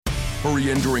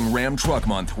Hurry in during Ram Truck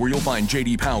Month, where you'll find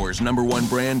J.D. Power's #1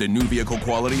 brand and new vehicle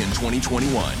quality in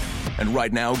 2021. And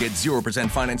right now, get 0%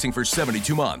 financing for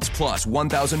 72 months, plus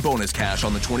 $1,000 bonus cash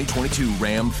on the 2022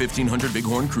 Ram 1500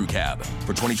 Bighorn Crew Cab.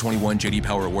 For 2021 J.D.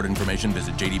 Power award information,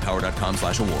 visit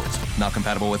jdpower.com/awards. Not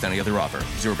compatible with any other offer.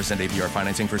 0% APR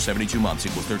financing for 72 months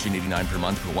equals $13.89 per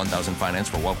month per $1,000 finance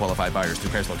for well-qualified buyers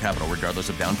through Chrysler Capital, regardless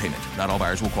of down payment. Not all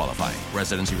buyers will qualify.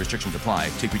 Residency restrictions apply.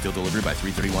 Take retail delivery by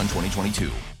 3/31/2022.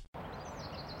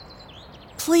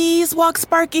 Please walk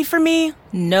Sparky for me.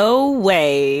 No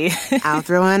way. I'll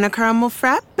throw in a caramel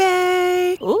frappe.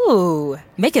 Ooh,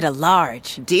 make it a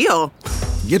large. Deal.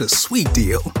 Get a sweet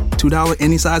deal. $2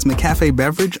 any size McCafe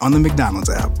beverage on the McDonald's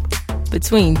app.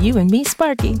 Between you and me,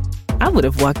 Sparky, I would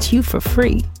have walked you for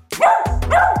free.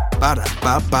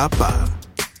 Ba-da-ba-ba-ba.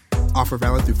 Offer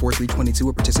valid through 4/3/22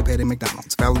 at participating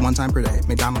McDonald's. Valid one time per day.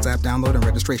 McDonald's app download and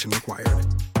registration required.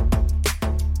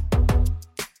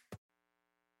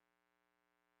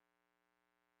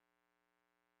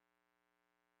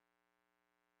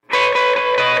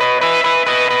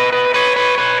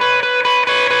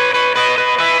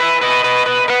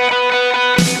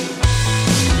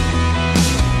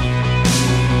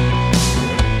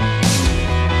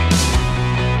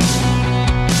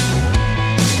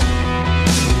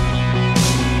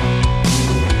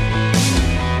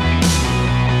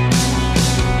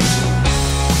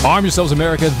 Arm yourselves,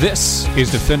 America. This is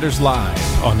Defenders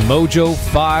Live on Mojo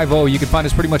 50. You can find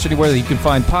us pretty much anywhere that you can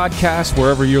find podcasts,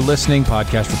 wherever you're listening.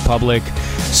 Podcast Republic,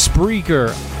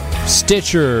 Spreaker,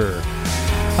 Stitcher,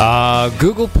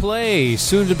 Google Play,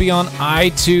 soon to be on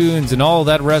iTunes, and all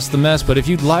that rest of the mess. But if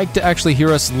you'd like to actually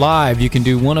hear us live, you can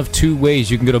do one of two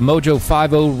ways. You can go to Mojo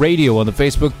 50 Radio on the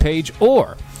Facebook page,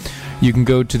 or you can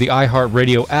go to the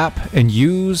iHeartRadio app and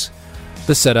use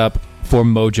the setup for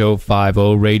Mojo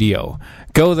 50 Radio.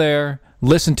 Go there,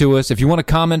 listen to us. If you want to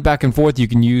comment back and forth, you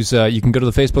can use you can go to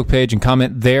the Facebook page and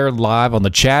comment there live on the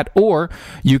chat, or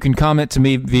you can comment to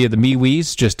me via the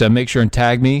MeWe's. Just make sure and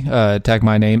tag me, tag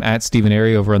my name at Stephen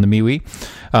Airy over on the MeWe,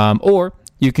 or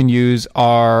you can use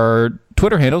our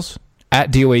Twitter handles at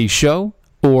DOAE Show,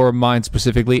 or mine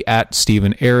specifically at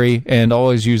Stephen Airy, and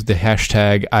always use the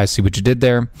hashtag I see what you did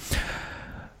there,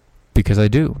 because I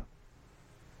do,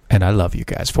 and I love you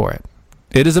guys for it.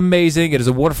 It is amazing. It is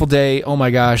a wonderful day. Oh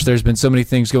my gosh, there's been so many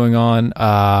things going on.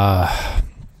 But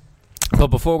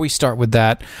before we start with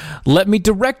that, let me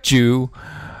direct you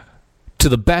to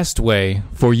the best way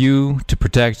for you to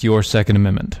protect your Second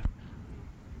Amendment.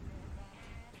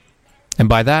 And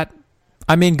by that,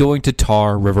 I mean going to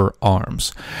Tar River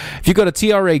Arms. If you go to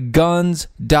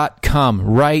traguns.com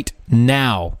right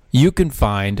now, you can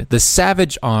find the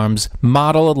Savage Arms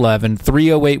Model 11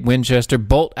 308 Winchester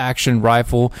bolt-action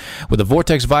rifle with a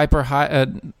Vortex Viper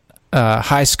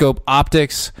high scope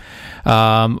optics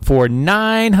for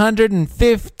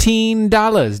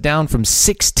 $915, down from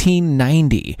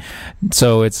 $1,690.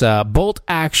 So it's a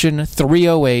bolt-action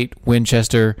 308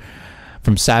 Winchester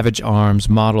from Savage Arms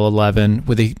Model 11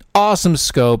 with an awesome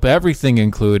scope, everything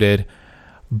included.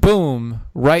 Boom,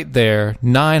 right there,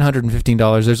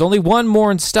 $915. There's only one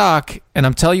more in stock, and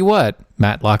I'm telling you what,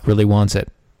 Matlock really wants it.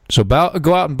 So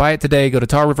go out and buy it today. Go to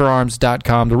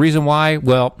tarriverarms.com. The reason why,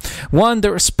 well, one,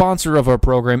 they're a sponsor of our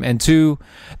program, and two,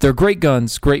 they're great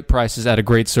guns, great prices at a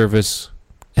great service,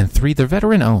 and three, they're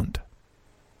veteran-owned.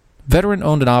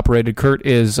 Veteran-owned and operated. Kurt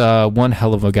is one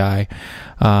hell of a guy.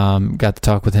 Got to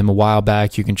talk with him a while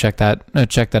back. You can check that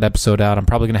episode out. I'm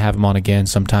probably going to have him on again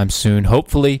sometime soon,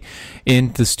 hopefully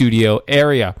in the studio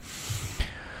area.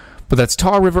 But that's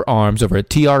Tar River Arms over at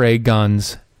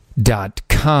traguns.com.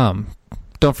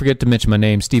 Don't forget to mention my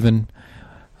name, Stephen,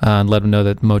 and let them know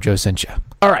that Mojo sent you.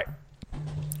 All right.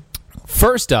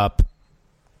 First up,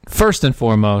 first and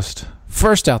foremost,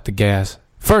 first out the gate,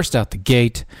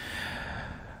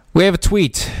 we have a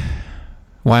tweet.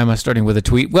 Why am I starting with a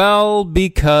tweet? Well,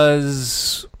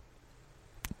 because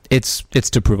it's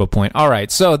to prove a point. All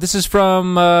right, so this is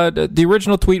from, the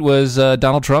original tweet was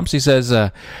Donald Trump's. He says,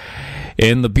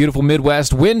 in the beautiful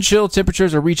Midwest, wind chill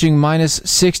temperatures are reaching minus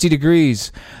 60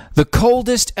 degrees. The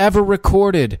coldest ever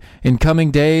recorded in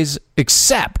coming days,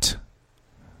 expected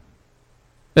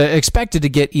to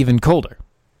get even colder.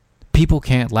 People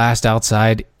can't last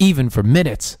outside even for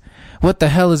minutes. What the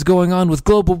hell is going on with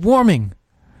global warming?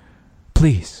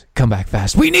 Please, come back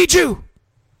fast. We need you!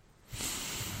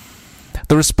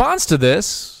 The response to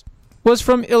this was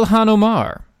from Ilhan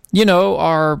Omar. You know,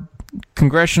 our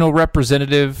congressional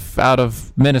representative out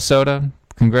of Minnesota,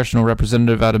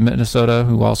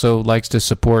 who also likes to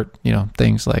support,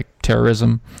 things like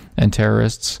terrorism and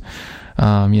terrorists,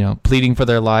 pleading for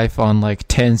their life on like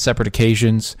 10 separate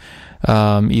occasions.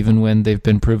 even when they've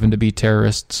been proven to be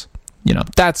terrorists. You know,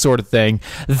 that sort of thing.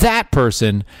 That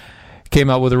person came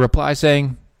out with a reply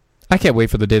saying, I can't wait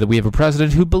for the day that we have a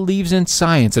president who believes in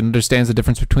science and understands the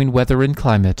difference between weather and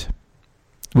climate.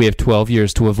 We have 12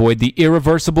 years to avoid the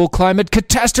irreversible climate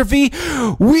catastrophe.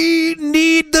 We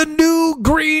need the new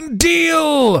Green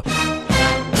Deal.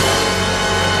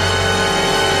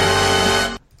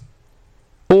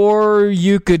 Or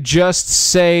you could just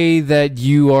say that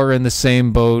you are in the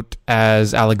same boat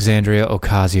as Alexandria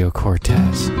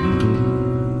Ocasio-Cortez.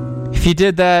 If you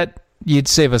did that, you'd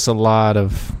save us a whole lot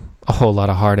of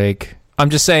heartache. I'm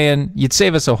just saying, you'd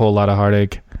save us a whole lot of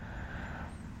heartache.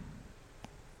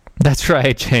 That's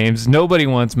right, James. Nobody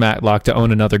wants Matlock to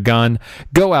own another gun.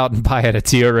 Go out and buy it at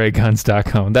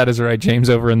TRAGuns.com. That is right, James,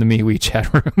 over in the MeWe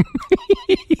chat room.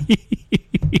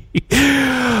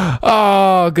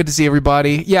 Oh, good to see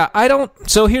everybody. Yeah,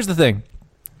 so here's the thing.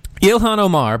 Ilhan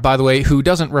Omar, by the way, who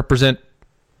doesn't represent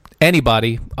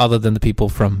anybody other than the people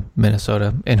from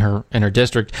Minnesota in her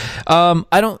district,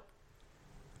 I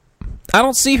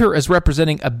don't see her as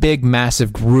representing a big,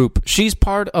 massive group. She's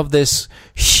part of this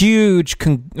huge,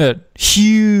 and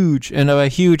by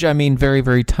huge, I mean very,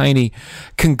 very tiny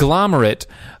conglomerate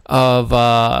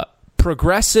of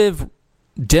progressive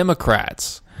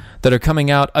Democrats that are coming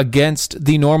out against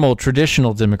the normal,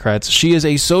 traditional Democrats. She is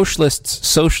a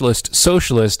socialist,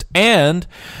 and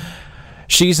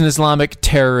she's an Islamic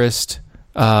terrorist,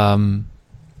 what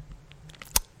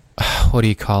do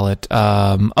you call it,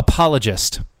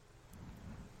 apologist.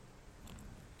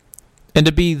 And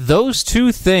to be those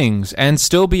two things and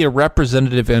still be a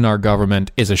representative in our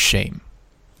government is a shame.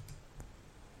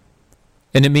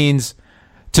 And it means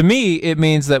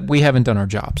that we haven't done our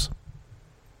jobs.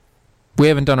 We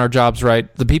haven't done our jobs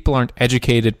right. The people aren't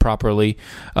educated properly.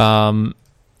 And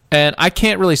I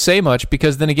can't really say much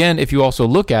because then again, if you also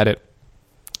look at it,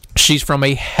 she's from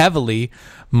a heavily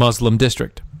Muslim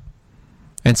district.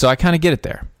 And so I kind of get it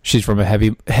there. She's from a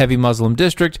heavy Muslim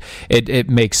district. It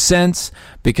makes sense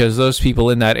because those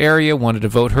people in that area wanted to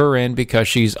vote her in because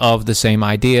she's of the same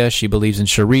idea. She believes in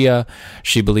Sharia.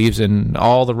 She believes in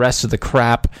all the rest of the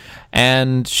crap.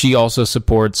 And she also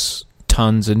supports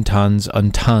tons and tons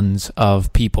and tons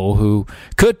of people who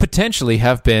could potentially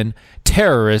have been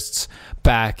terrorists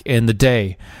back in the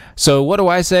day. So what do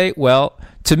I say? Well,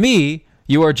 to me,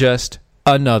 you are just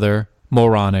another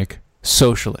moronic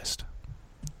socialist.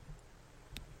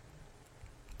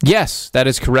 Yes, that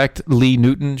is correct, Lee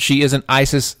Newton. She is an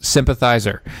ISIS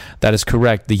sympathizer. That is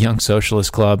correct, the Young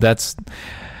Socialist Club. That's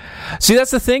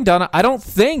the thing, Donna. I don't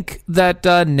think that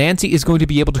Nancy is going to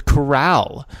be able to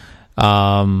corral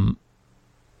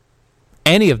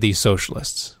any of these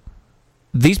socialists.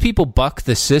 These people buck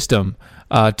the system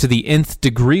to the nth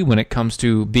degree when it comes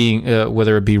to being,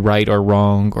 whether it be right or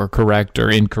wrong or correct or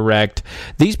incorrect.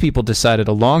 These people decided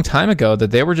a long time ago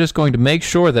that they were just going to make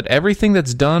sure that everything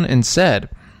that's done and said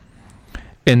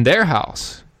in their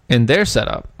house, in their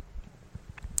setup,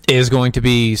 is going to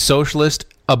be socialist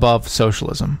above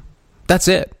socialism. That's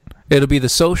it. It'll be the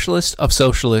socialist of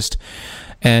socialist,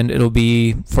 and it'll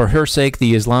be, for her sake,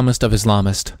 the Islamist of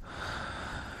Islamist.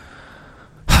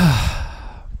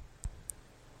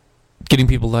 Getting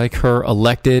people like her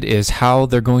elected is how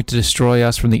they're going to destroy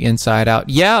us from the inside out.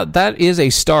 Yeah, that is a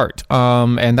start,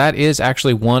 and that is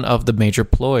actually one of the major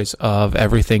ploys of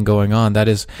everything going on. That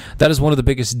is one of the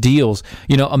biggest deals.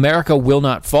 You know, America will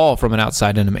not fall from an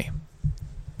outside enemy.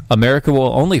 America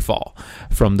will only fall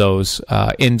from those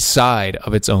inside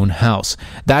of its own house.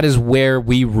 That is where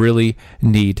we really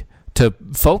need to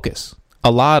focus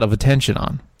a lot of attention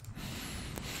on.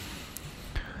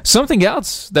 Something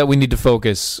else that we need to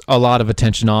focus a lot of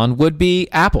attention on would be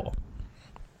Apple.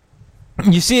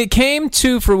 You see, it came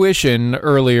to fruition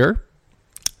earlier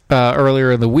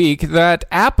in the week that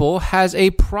Apple has a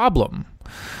problem.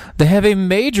 They have a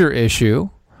major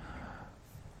issue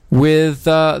with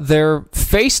their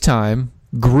FaceTime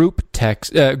group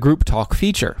talk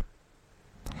feature.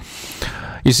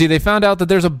 You see, they found out that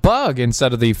there's a bug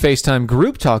inside of the FaceTime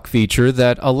group talk feature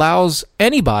that allows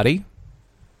anybody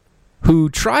who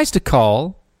tries to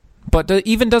call but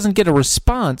even doesn't get a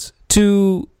response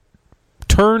to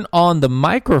turn on the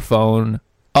microphone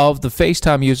of the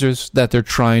FaceTime users that they're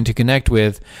trying to connect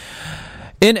with.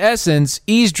 In essence,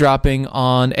 eavesdropping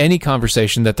on any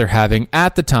conversation that they're having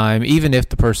at the time, even if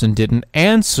the person didn't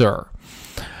answer.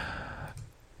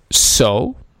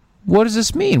 So, what does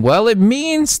this mean? Well, it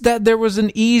means that there was an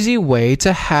easy way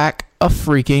to hack a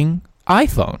freaking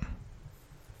iPhone.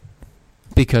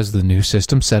 Because the new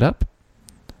system set up,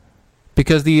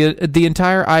 because the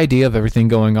entire idea of everything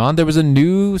going on, there was a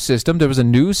new system, there was a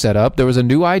new setup, there was a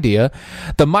new idea.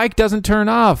 The mic doesn't turn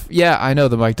off. Yeah, I know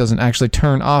the mic doesn't actually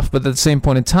turn off, but at the same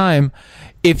point in time,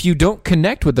 if you don't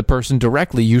connect with the person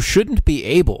directly, you shouldn't be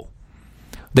able.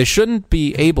 They shouldn't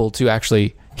be able to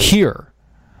actually hear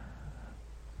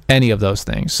any of those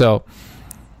things. So,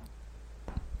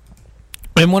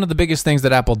 and one of the biggest things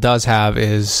that Apple does have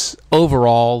is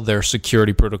overall their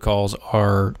security protocols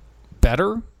are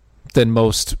better than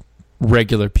most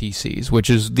regular PCs, which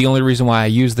is the only reason why I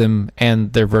use them,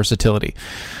 and their versatility.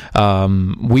 I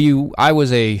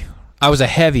was a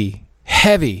heavy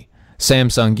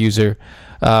Samsung user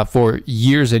for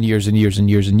years and years and years and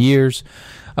years and years.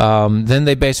 Then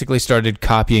they basically started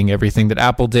copying everything that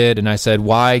Apple did, and I said,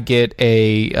 why get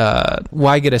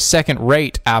a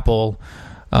second-rate Apple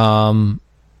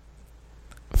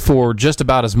for just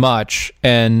about as much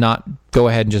and not go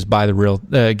ahead and just buy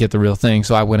get the real thing?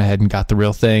 So I went ahead and got the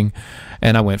real thing,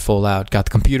 and I went full out, got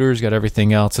the computers, got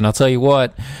everything else, and I'll tell you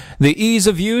what, the ease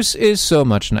of use is so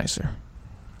much nicer.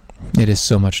 It is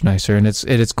so much nicer, and it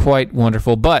is quite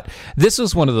wonderful. But this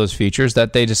was one of those features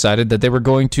that they decided that they were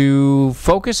going to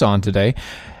focus on today,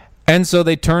 and so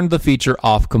they turned the feature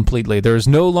off completely. There is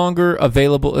no longer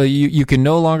available. You can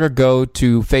no longer go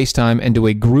to FaceTime and do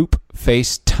a group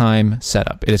FaceTime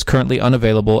setup. It is currently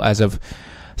unavailable as of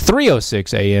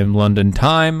 3:06 a.m. London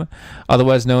time,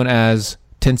 otherwise known as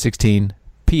 10:16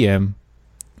 p.m.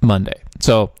 Monday.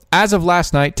 So as of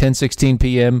last night, 10:16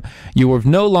 p.m., you have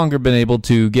no longer been able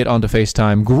to get onto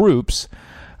FaceTime groups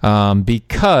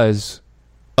because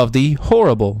of the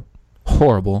horrible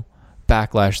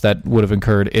backlash that would have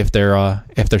incurred if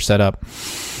they're set up.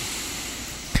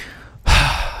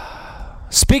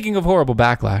 Speaking of horrible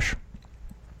backlash,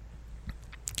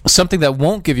 something that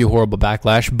won't give you horrible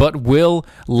backlash but will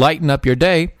lighten up your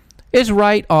day is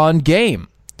Right On Game.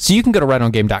 So you can go to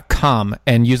rightongame.com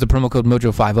and use the promo code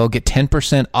Mojo50, get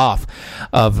 10% off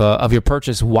of your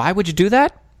purchase. Why would you do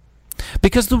that?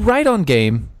 Because the Right On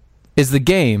Game is the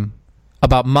game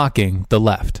about mocking the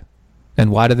left.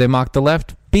 And why do they mock the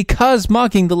left? Because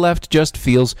mocking the left just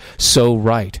feels so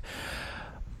right.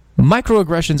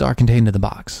 Microaggressions are contained in the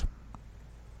box.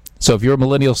 So if you're a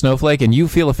millennial snowflake and you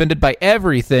feel offended by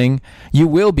everything, you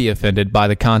will be offended by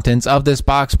the contents of this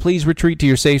box. Please retreat to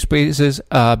your safe spaces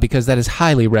because that is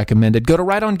highly recommended. Go to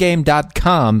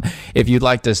rightongame.com if you'd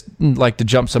like to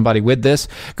jump somebody with this.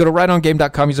 Go to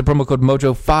rightongame.com, use the promo code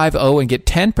Mojo50 and get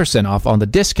 10% off on the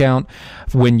discount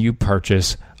when you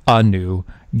purchase a new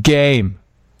game.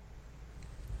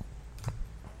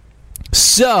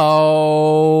 So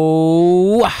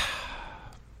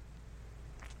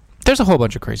there's a whole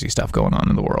bunch of crazy stuff going on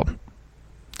in the world.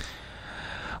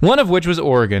 One of which was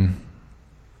Oregon.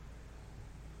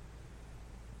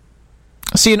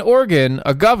 See, in Oregon,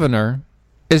 a governor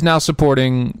is now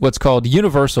supporting what's called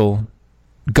universal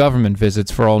government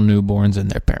visits for all newborns and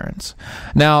their parents.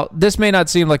 Now, this may not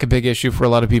seem like a big issue for a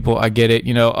lot of people. I get it.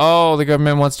 The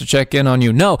government wants to check in on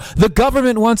you. No, the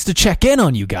government wants to check in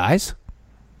on you guys.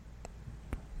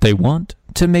 They want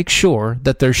to make sure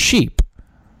that their sheep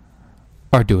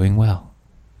are doing well.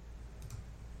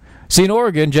 See, in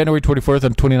Oregon, January 24th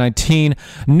of 2019,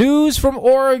 news from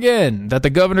Oregon that the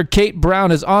Governor Kate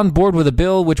Brown is on board with a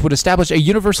bill which would establish a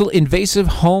universal invasive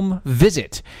home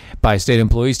visit by state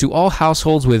employees to all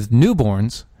households with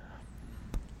newborns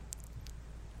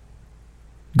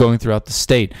going throughout the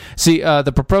state. See,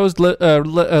 the proposed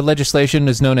legislation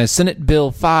is known as Senate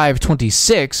Bill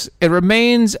 526. It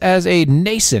remains as a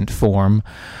nascent form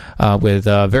with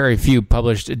very few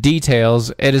published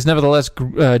details. It has nevertheless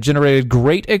generated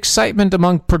great excitement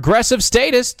among progressive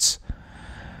statists,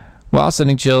 while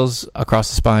sending chills across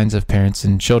the spines of parents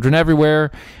and children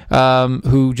everywhere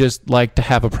who just like to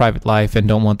have a private life and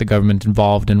don't want the government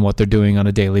involved in what they're doing on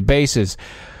a daily basis.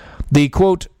 The,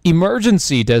 quote,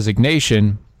 emergency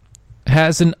designation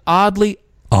has an oddly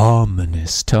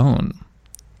ominous tone,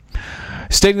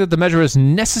 stating that the measure is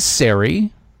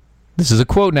necessary, this is a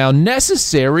quote now,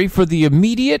 necessary for the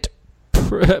immediate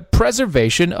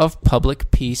preservation of public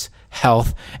peace,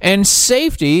 health, and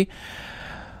safety.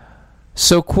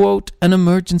 So, quote, an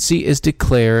emergency is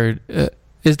declared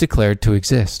to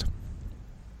exist.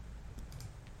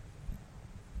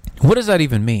 What does that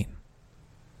even mean?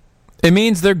 It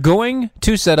means they're going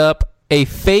to set up a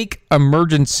fake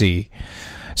emergency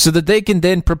so that they can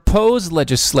then propose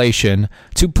legislation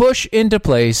to push into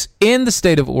place in the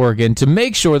state of Oregon to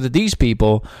make sure that these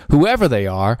people, whoever they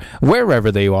are,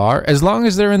 wherever they are, as long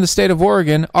as they're in the state of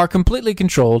Oregon, are completely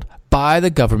controlled by the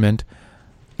government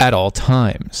at all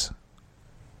times.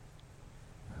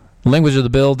 Language of the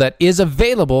bill that is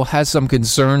available has some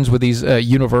concerns with these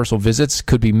universal visits.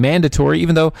 Could be mandatory,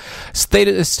 even though state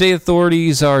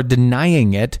authorities are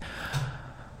denying it.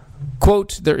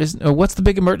 Quote, there is what's the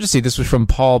big emergency? This was from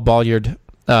Paul Bolliard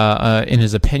in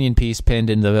his opinion piece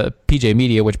penned in the PJ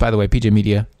Media, which, by the way, PJ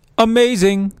Media,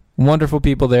 amazing, wonderful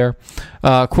people there.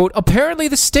 Quote, apparently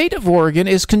the state of Oregon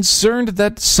is concerned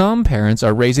that some parents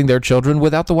are raising their children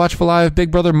without the watchful eye of Big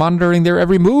Brother monitoring their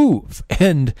every move.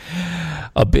 And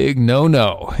a big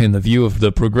no-no in the view of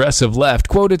the progressive left.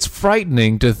 Quote, it's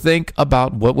frightening to think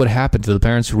about what would happen to the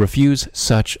parents who refuse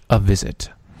such a visit.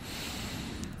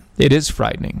 It is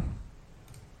frightening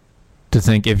to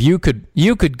think if you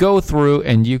could go through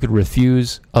and you could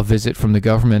refuse a visit from the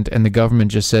government, and the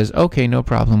government just says, okay, no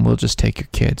problem, we'll just take your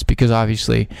kids. Because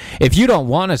obviously, if you don't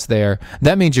want us there,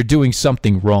 that means you're doing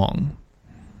something wrong.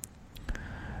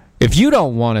 If you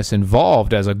don't want us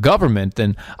involved as a government,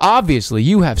 then obviously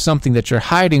you have something that you're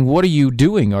hiding. What are you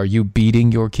doing? Are you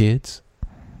beating your kids?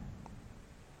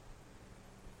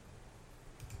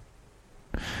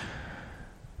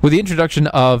 With the introduction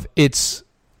of its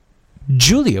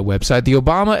Julia website, the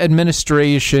Obama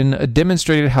administration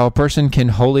demonstrated how a person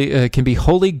can be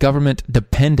wholly government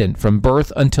dependent from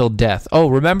birth until death. Oh,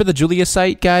 remember the Julia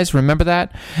site, guys? Remember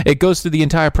that? It goes through the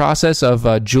entire process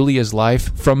of Julia's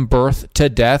life from birth to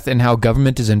death and how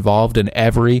government is involved in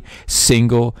every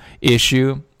single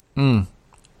issue. Having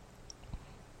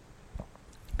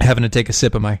to take a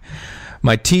sip of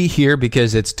my tea here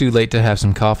because it's too late to have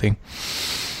some coffee.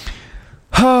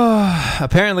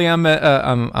 Apparently, I'm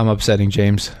upsetting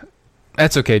James.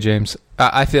 That's okay, James.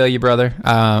 I feel you, brother.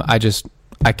 I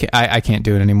can't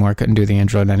do it anymore. I couldn't do the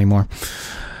Android anymore.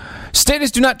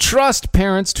 Statists do not trust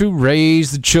parents to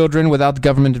raise the children without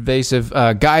government invasive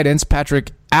guidance.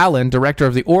 Patrick Allen, director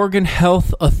of the Oregon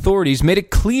Health Authorities, made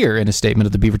it clear in a statement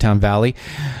of the Beavertown Valley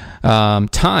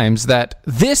Times that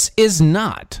this is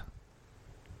not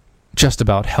just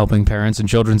about helping parents and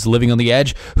children living on the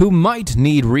edge who might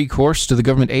need recourse to the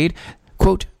government aid.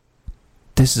 Quote,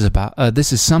 this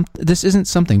isn't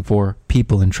something for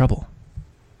people in trouble.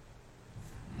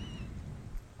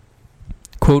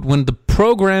 Quote, when the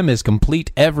program is complete,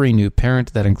 every new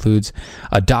parent, that includes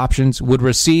adoptions, would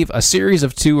receive a series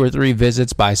of 2 or 3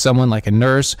 visits by someone like a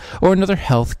nurse or another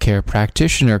healthcare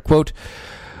practitioner. Quote,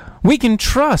 we can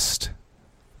trust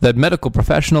that medical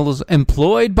professionals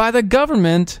employed by the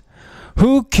government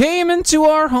who came into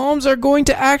our homes are going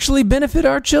to actually benefit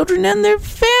our children and their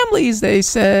families, they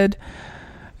said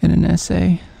in an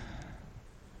essay.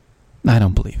 I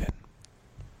don't believe it.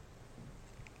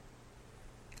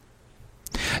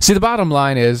 See, the bottom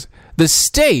line is the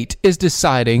state is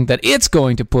deciding that it's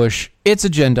going to push its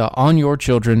agenda on your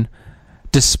children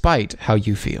despite how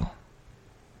you feel.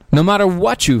 No matter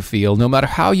what you feel, no matter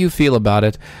how you feel about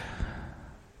it,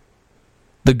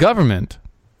 the government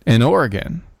in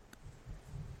Oregon,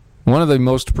 one of the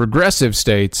most progressive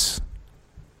states,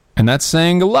 and that's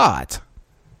saying a lot,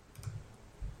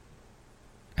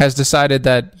 has decided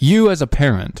that you as a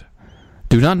parent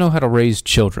do not know how to raise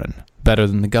children better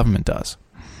than the government does.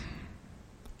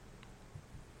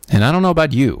 And I don't know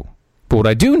about you, but what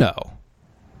I do know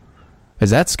is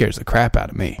that scares the crap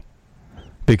out of me.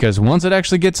 Because once it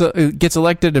actually gets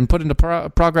elected and put into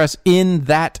progress in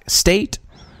that state,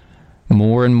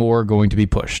 more and more are going to be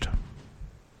pushed.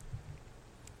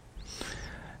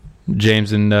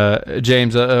 James over in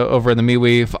the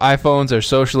MeWe, iPhones are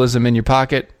socialism in your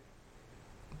pocket.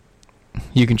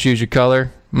 You can choose your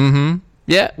color.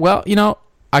 Yeah, well,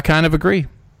 I kind of agree.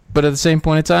 But at the same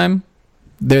point in time,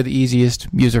 they're the easiest,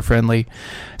 user-friendly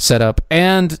setup.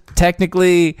 And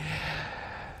technically,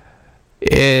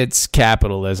 it's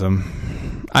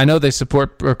capitalism. I know they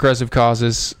support progressive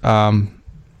causes,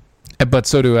 but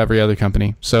so do every other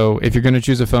company. So if you're going to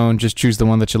choose a phone, just choose the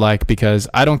one that you like, because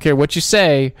I don't care what you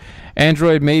say.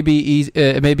 Android may be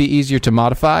easier to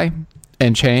modify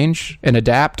and change and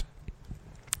adapt,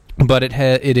 but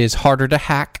it is harder to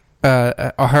hack.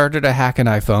 Harder to hack an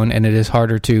iPhone, and it is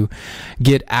harder to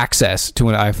get access to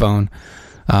an iPhone.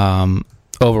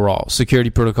 Overall,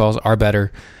 security protocols are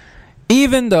better,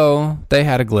 even though they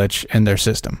had a glitch in their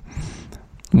system.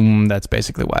 That's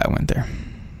basically why I went there.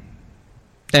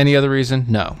 Any other reason?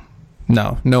 No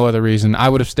other reason. I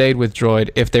would have stayed with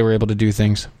Droid if they were able to do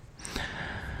things.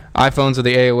 iPhones are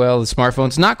the AOL, the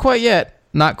smartphones. Not quite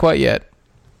yet.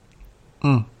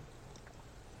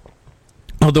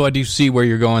 Although I do see where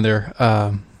you're going there.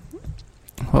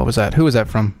 What was that? Who was that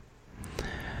from?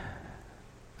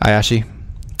 Ayashi.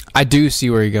 I do see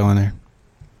where you're going there.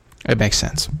 It makes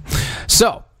sense.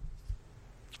 So,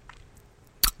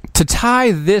 To tie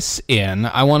this in,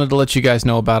 I wanted to let you guys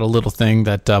know about a little thing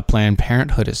that Planned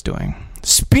Parenthood is doing.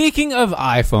 Speaking of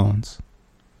iPhones,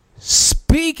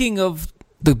 speaking of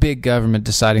the big government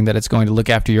deciding that it's going to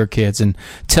look after your kids and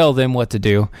tell them what to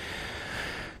do,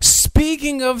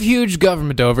 speaking of huge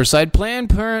government oversight,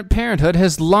 Planned Parenthood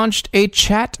has launched a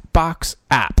chat box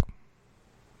app.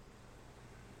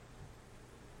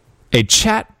 A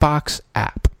chat box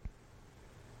app.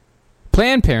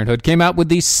 Planned Parenthood came out with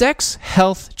the Sex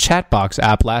Health Chatbox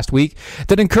app last week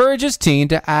that encourages teens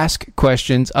to ask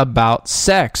questions about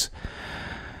sex.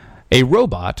 A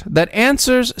robot that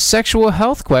answers sexual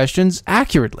health questions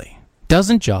accurately,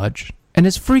 doesn't judge, and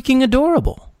is freaking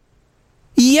adorable.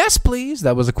 Yes, please.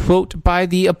 That was a quote by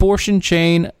the abortion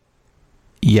chain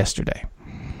yesterday.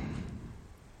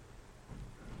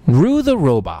 Rue the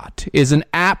Robot is an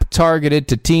app targeted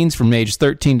to teens from age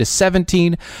 13 to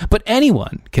 17, but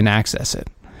anyone can access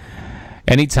it.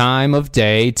 Any time of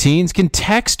day, teens can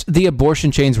text the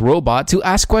abortion chain's robot to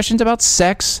ask questions about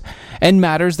sex and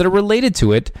matters that are related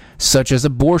to it, such as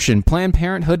abortion. Planned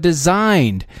Parenthood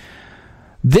designed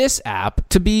this app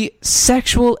to be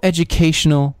sexual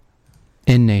educational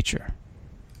in nature.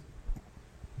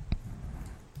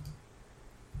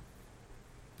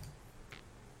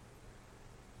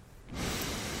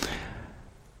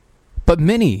 But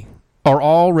many are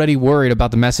already worried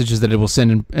about the messages that it will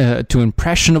send to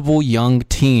impressionable young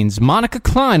teens. Monica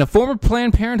Klein, a former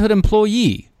Planned Parenthood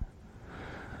employee,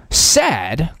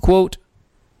 said, quote,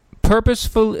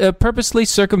 purposely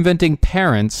circumventing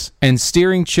parents and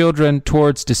steering children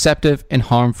towards deceptive and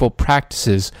harmful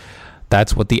practices.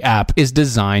 That's what the app is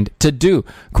designed to do.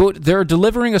 Quote, they're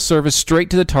delivering a service straight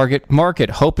to the target market,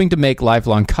 hoping to make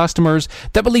lifelong customers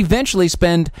that will eventually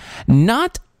spend a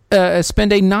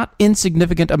not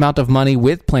insignificant amount of money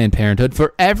with Planned Parenthood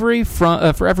for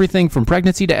everything from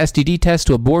pregnancy to STD tests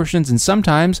to abortions, and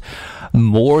sometimes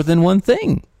more than one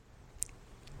thing.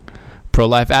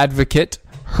 Pro-life advocate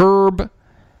Herb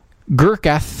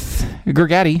Gergady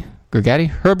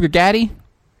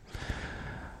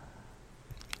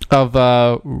of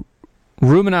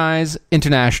Rumanize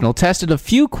International tested a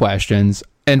few questions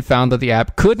and found that the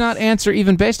app could not answer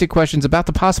even basic questions about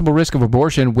the possible risk of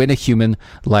abortion when a human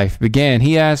life began.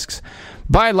 He asks,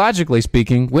 biologically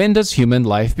speaking, when does human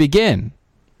life begin?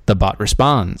 The bot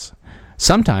responds,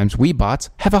 sometimes we bots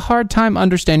have a hard time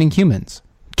understanding humans.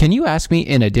 Can you ask me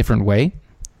in a different way?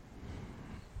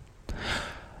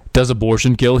 Does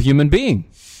abortion kill a human being?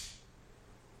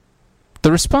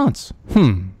 The response,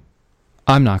 I'm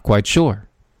not quite sure.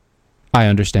 I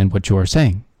understand what you are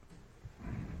saying.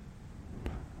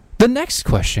 The next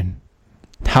question,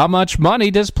 how much money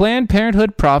does Planned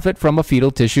Parenthood profit from a fetal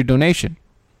tissue donation?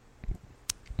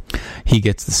 He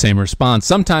gets the same response.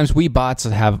 Sometimes we bots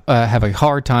have a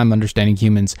hard time understanding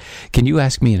humans. Can you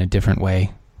ask me in a different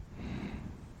way?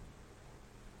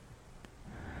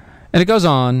 And it goes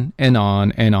on and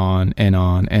on and on and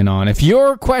on and on. If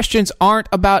your questions aren't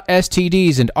about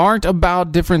STDs and aren't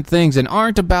about different things and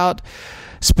aren't about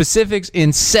specifics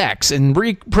in sex and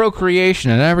procreation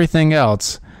and everything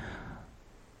else,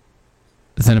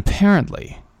 then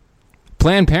apparently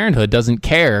Planned Parenthood doesn't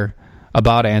care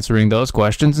about answering those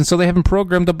questions, and so they haven't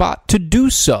programmed the bot to do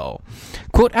so.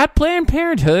 Quote, at Planned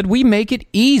Parenthood, we make it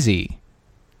easy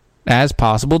as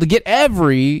possible to get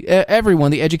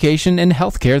everyone the education and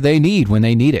health care they need when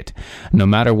they need it, no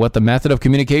matter what the method of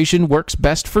communication works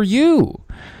best for you.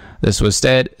 This was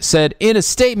said in a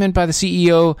statement by the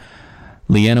CEO,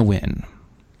 Leanna Wynn.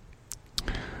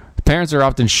 Parents are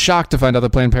often shocked to find out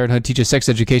that Planned Parenthood teaches sex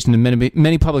education in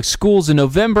many public schools. In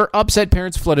November, upset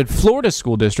parents flooded Florida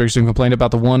school districts and complained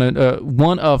about the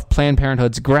one of Planned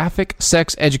Parenthood's graphic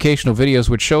sex educational videos,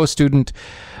 which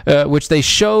they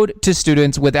showed to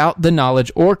students without the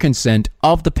knowledge or consent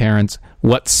of the parents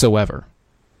whatsoever.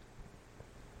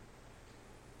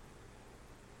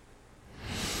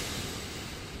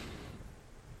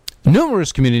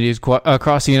 Numerous communities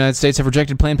across the United States have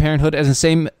rejected Planned Parenthood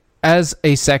as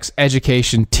a sex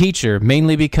education teacher,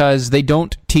 mainly because they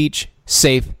don't teach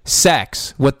safe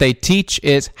sex. What they teach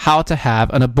is how to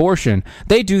have an abortion.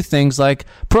 They do things like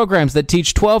programs that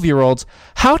teach 12-year-olds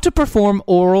how to perform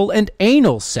oral and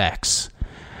anal sex.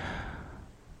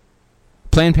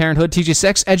 Planned Parenthood teaches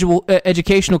sex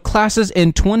educational classes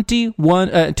in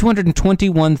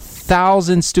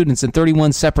 221,000 students in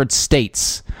 31 separate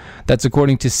states. That's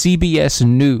according to CBS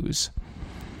News.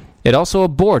 It also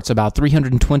aborts about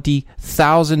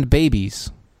 320,000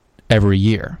 babies every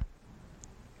year.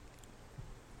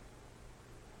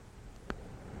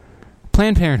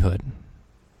 Planned Parenthood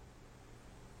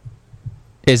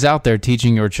is out there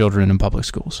teaching your children in public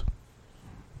schools.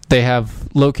 They have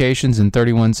locations in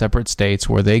 31 separate states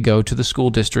where they go to the school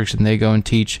districts and they go and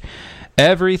teach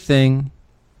everything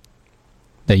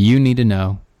that you need to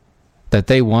know, that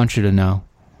they want you to know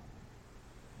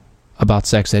about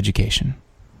sex education.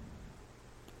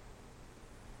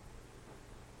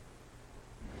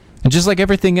 And just like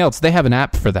everything else, they have an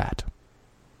app for that.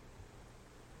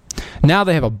 Now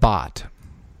they have a bot,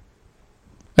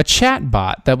 a chat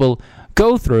bot that will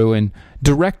go through and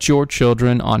direct your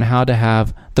children on how to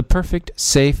have the perfect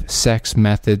safe sex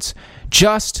methods,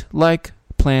 just like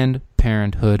Planned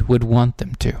Parenthood would want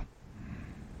them to.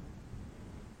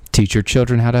 Teach your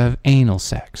children how to have anal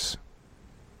sex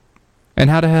and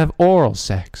how to have oral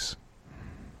sex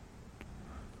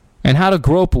and how to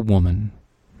grope a woman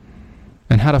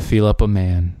and how to feel up a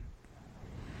man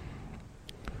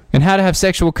and how to have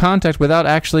sexual contact without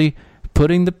actually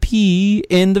putting the pee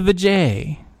in the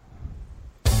vajay.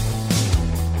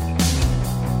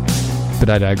 But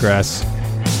I digress.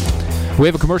 We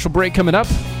have a commercial break coming up.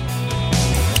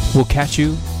 We'll catch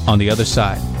you on the other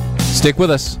side. Stick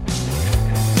with us.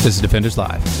 This is Defenders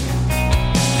Live.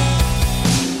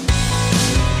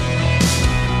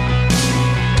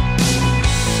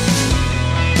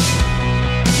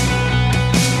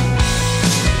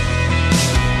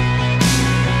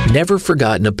 Never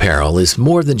Forgotten Apparel is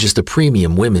more than just a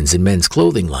premium women's and men's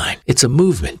clothing line. It's a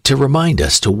movement to remind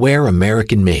us to wear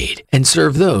American-made and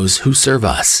serve those who serve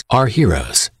us, our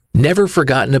heroes. Never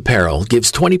Forgotten Apparel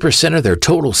gives 20% of their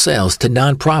total sales to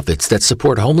nonprofits that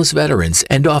support homeless veterans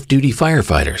and off-duty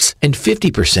firefighters, and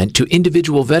 50% to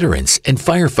individual veterans and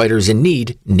firefighters in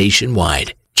need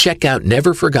nationwide. Check out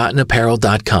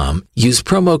neverforgottenapparel.com, use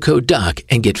promo code DOC,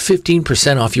 and get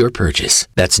 15% off your purchase.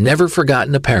 That's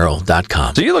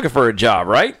neverforgottenapparel.com. So you're looking for a job,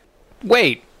 right?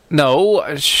 Wait,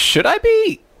 no, should I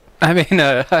be? I mean,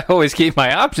 I always keep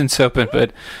my options open,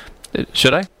 but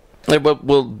should I?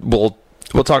 We'll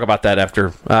talk about that after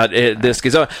this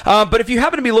goes on. But if you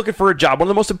happen to be looking for a job, one of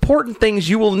the most important things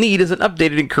you will need is an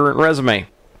updated and current resume.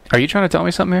 Are you trying to tell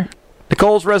me something here?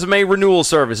 Nicole's Resume Renewal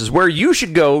Service is where you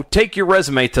should go take your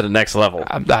resume to the next level.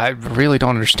 I really don't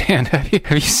understand. Have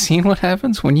you seen what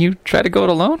happens when you try to go it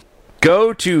alone?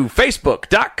 Go to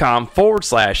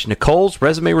facebook.com/Nicole's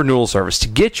Resume Renewal Service to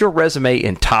get your resume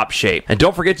in top shape. And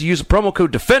don't forget to use the promo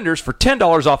code DEFENDERS for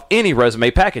 $10 off any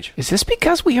resume package. Is this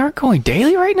because we aren't going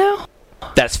daily right now?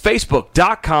 That's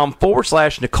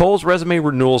facebook.com/Nicole's Resume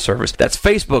Renewal Service. That's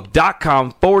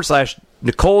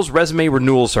facebook.com/Nicole's Resume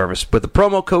Renewal Service with the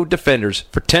promo code DEFENDERS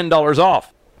for $10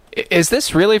 off. Is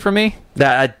this really for me?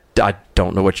 I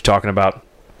don't know what you're talking about.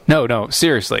 No,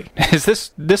 seriously. Is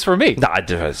this for me? Nah,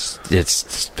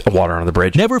 it's water on the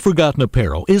bridge. Never Forgotten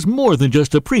Apparel is more than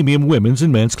just a premium women's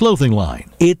and men's clothing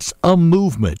line. It's a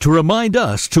movement to remind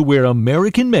us to wear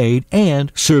American-made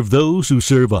and serve those who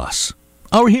serve us,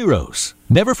 our heroes.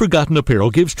 Never Forgotten Apparel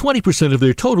gives 20% of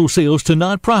their total sales to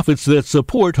nonprofits that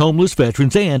support homeless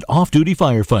veterans and off-duty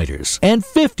firefighters, and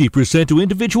 50% to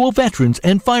individual veterans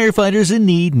and firefighters in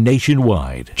need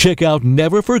nationwide. Check out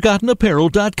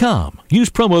neverforgottenapparel.com. Use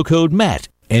promo code MATT,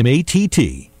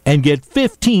 M-A-T-T, and get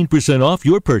 15% off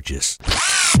your purchase.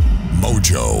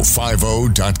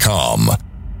 Mojo50.com.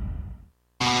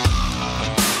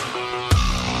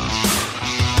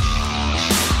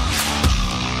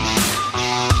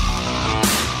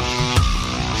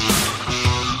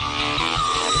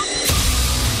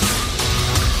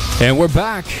 And we're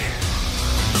back.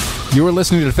 You are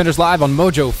listening to Defenders Live on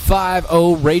Mojo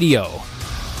 50 Radio.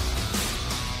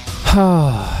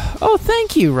 Oh,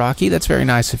 thank you, Rocky. That's very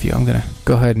nice of you. I'm going to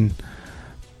go ahead and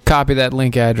copy that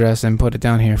link address and put it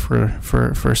down here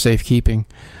for safekeeping.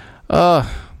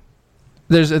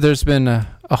 There's been a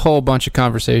whole bunch of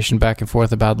conversation back and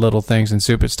forth about little things and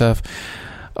stupid stuff.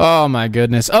 Oh, my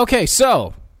goodness. Okay,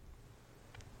 so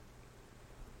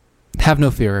have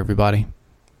no fear, everybody.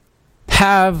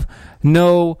 Have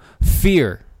no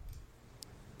fear.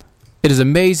 It is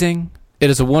amazing.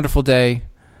 It is a wonderful day.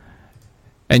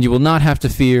 And you will not have to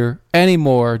fear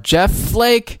anymore. Jeff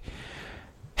Flake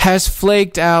has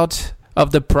flaked out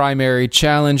of the primary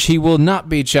challenge. He will not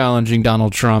be challenging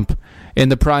Donald Trump in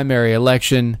the primary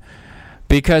election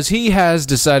because he has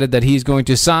decided that he's going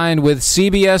to sign with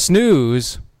CBS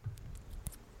News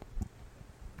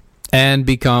and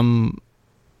become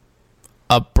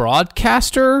a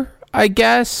broadcaster, I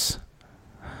guess.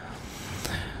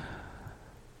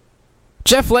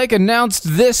 Jeff Flake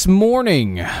announced this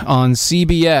morning on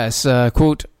CBS,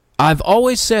 quote, "I've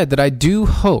always said that I do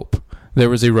hope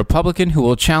there is a Republican who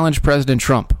will challenge President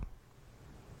Trump.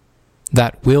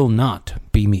 That will not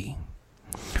be me."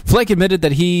 Flake admitted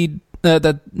that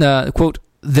quote,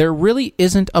 there really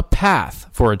isn't a path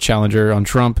for a challenger on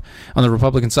Trump on the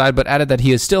Republican side, but added that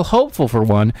he is still hopeful for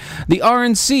one. The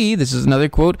RNC, this is another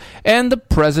quote, and the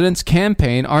president's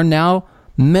campaign are now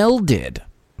melded.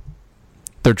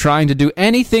 They're trying to do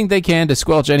anything they can to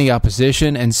squelch any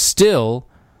opposition, and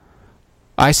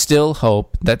I still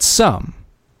hope that some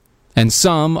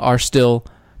are still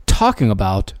talking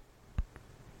about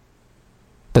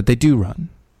that they do run.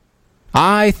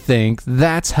 I think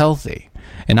that's healthy.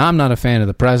 And I'm not a fan of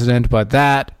the president, but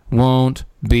that won't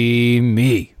be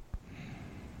me.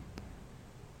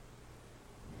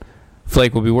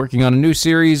 Flake will be working on a new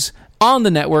series on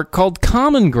the network called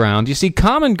Common Ground. You see,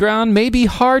 Common Ground may be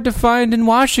hard to find in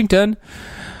Washington,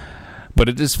 but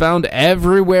it is found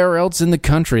everywhere else in the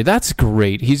country. That's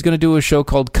great. He's going to do a show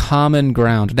called Common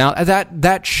Ground. Now,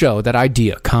 that show, that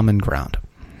idea, Common Ground.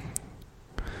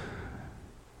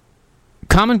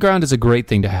 Common ground is a great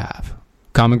thing to have.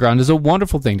 Common ground is a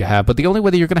wonderful thing to have, but the only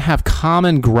way that you're going to have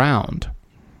common ground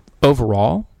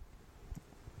overall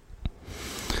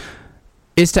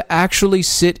is to actually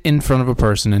sit in front of a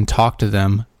person and talk to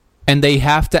them, and they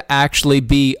have to actually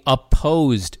be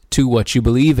opposed to what you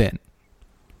believe in.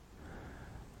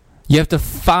 You have to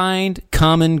find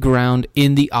common ground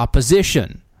in the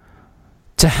opposition.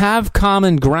 To have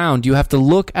common ground, you have to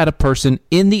look at a person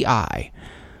in the eye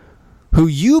who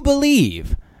you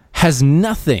believe has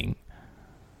nothing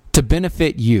to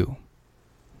benefit you,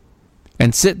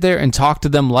 and sit there and talk to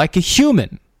them like a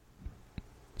human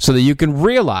so that you can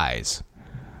realize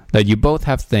that you both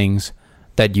have things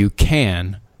that you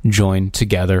can join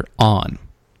together on.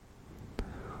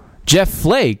 Jeff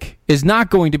Flake is not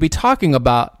going to be talking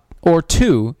about or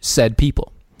to said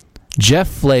people. Jeff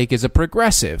Flake is a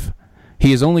progressive.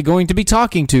 He is only going to be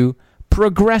talking to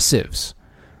progressives.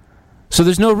 So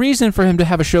there's no reason for him to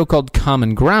have a show called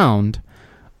Common Ground,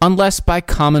 unless by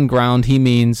common ground he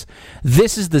means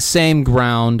this is the same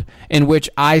ground in which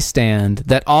I stand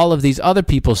that all of these other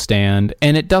people stand,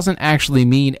 and it doesn't actually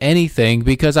mean anything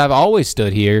because I've always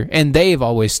stood here and they've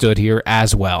always stood here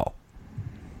as well.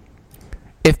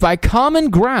 If by common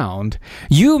ground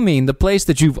you mean the place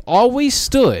that you've always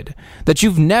stood, that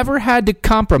you've never had to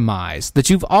compromise, that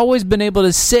you've always been able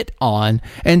to sit on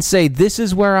and say, this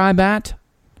is where I'm at,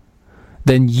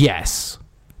 then yes.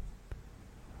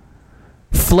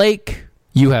 Flake,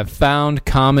 you have found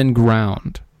common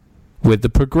ground with the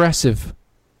progressive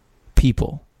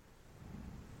people.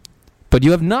 But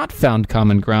you have not found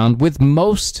common ground with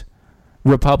most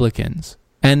Republicans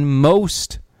and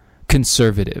most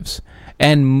conservatives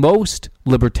and most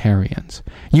libertarians.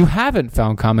 You haven't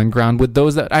found common ground with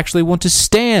those that actually want to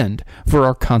stand for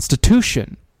our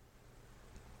Constitution.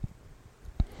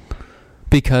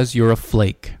 Because you're a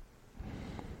flake.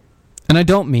 And I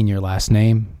don't mean your last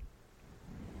name.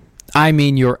 I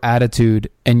mean your attitude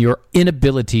and your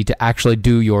inability to actually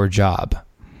do your job.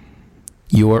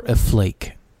 You're a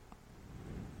flake.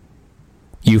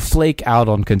 You flake out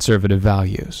on conservative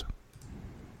values.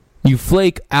 You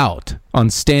flake out on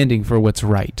standing for what's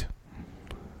right.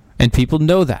 And people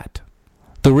know that.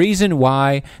 The reason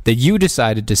why that you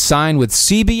decided to sign with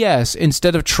CBS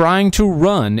instead of trying to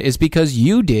run is because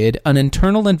you did an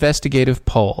internal investigative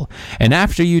poll. And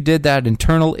after you did that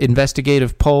internal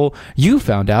investigative poll, you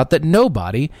found out that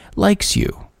nobody likes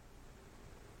you.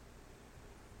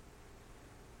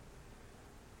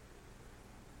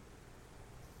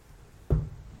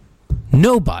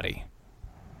 Nobody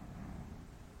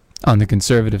on the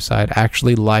conservative side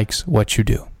actually likes what you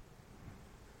do.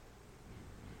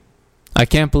 I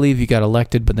can't believe you got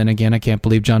elected, but then again, I can't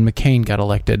believe John McCain got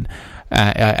elected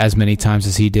as many times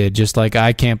as he did. Just like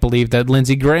I can't believe that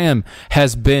Lindsey Graham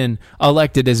has been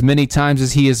elected as many times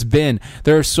as he has been.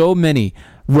 There are so many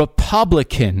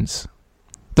Republicans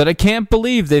that I can't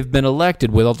believe they've been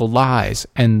elected with all the lies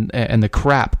and the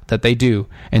crap that they do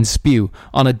and spew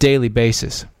on a daily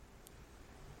basis.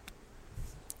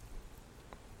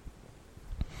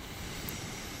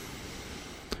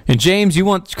 And James, you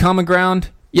want common ground?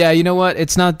 Yeah, you know what?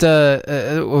 It's not,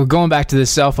 we're going back to this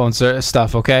cell phone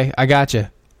stuff, okay? I got you.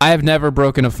 I have never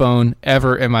broken a phone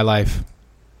ever in my life.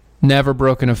 Never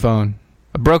broken a phone.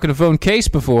 I've broken a phone case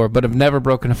before, but I've never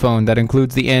broken a phone. That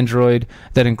includes the Android,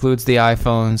 that includes the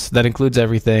iPhones, that includes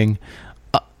everything.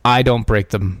 I don't break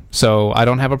them. So I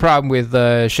don't have a problem with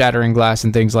shattering glass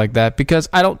and things like that because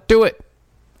I don't do it.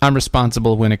 I'm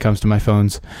responsible when it comes to my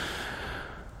phones.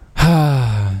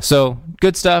 So,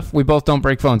 good stuff. We both don't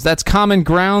break phones. That's common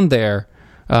ground there,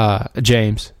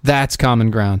 James. That's common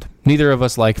ground. Neither of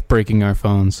us like breaking our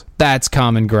phones. That's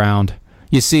common ground.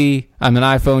 You see, I'm an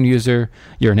iPhone user.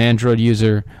 You're an Android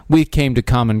user. We came to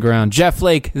common ground. Jeff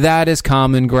Flake, that is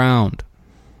common ground.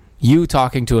 You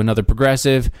talking to another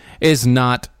progressive is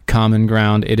not common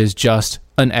ground. It is just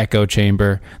an echo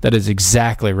chamber. That is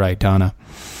exactly right, Donna.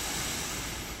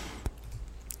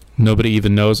 Nobody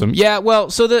even knows him. Yeah,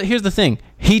 well, so here's the thing.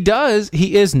 He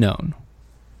is known.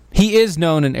 He is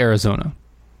known in Arizona.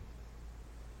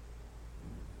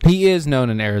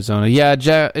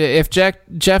 Yeah, if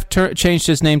Jeff changed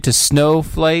his name to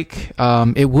Snowflake,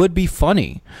 it would be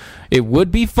funny. It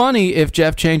would be funny if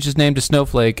Jeff changed his name to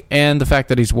Snowflake, and the fact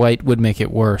that he's white would make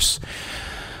it worse.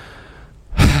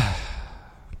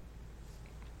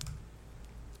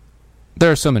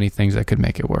 There are so many things that could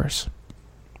make it worse.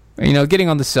 You know, getting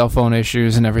on the cell phone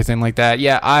issues and everything like that.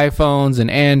 Yeah, iPhones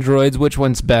and Androids, which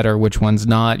one's better, which one's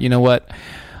not. You know what?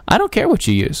 I don't care what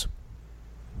you use.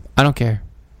 I don't care.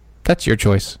 That's your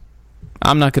choice.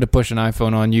 I'm not going to push an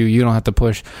iPhone on you. You don't have to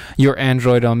push your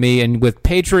Android on me. And with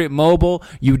Patriot Mobile,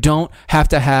 you don't have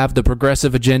to have the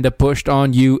progressive agenda pushed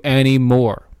on you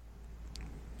anymore.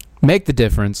 Make the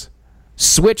difference.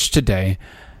 Switch today.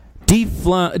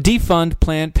 Defund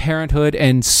Planned Parenthood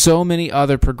and so many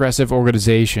other progressive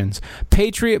organizations.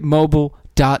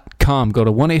 PatriotMobile.com. Go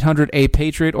to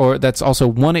 1-800-A-PATRIOT, or that's also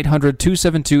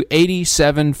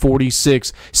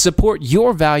 1-800-272-8746. Support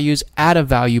your values at a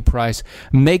value price.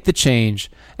 Make the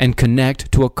change and connect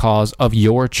to a cause of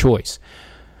your choice.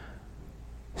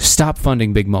 Stop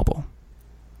funding Big Mobile.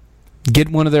 Get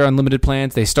one of their unlimited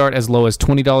plans. They start as low as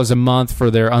 $20 a month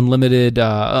for their unlimited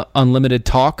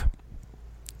talk.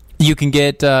 You can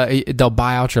get, they'll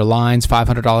buy out your lines,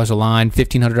 $500 a line,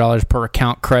 $1,500 per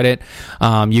account credit.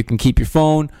 You can keep your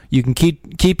phone. You can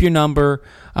keep your number.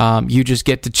 You just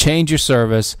get to change your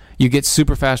service. You get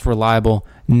super fast, reliable,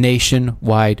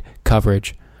 nationwide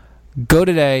coverage. Go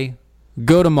today.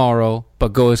 Go tomorrow,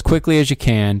 but go as quickly as you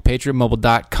can.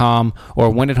 PatriotMobile.com or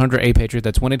 1-800-A-PATRIOT.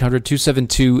 That's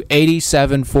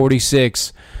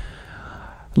 1-800-272-8746.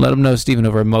 Let them know Stephen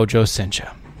over at Mojo sent you.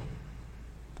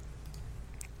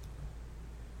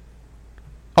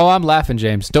 Oh, I'm laughing,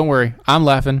 James. Don't worry. I'm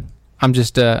laughing. I'm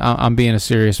just, I'm being a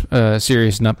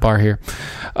serious nut bar here.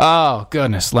 Oh,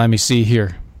 goodness. Let me see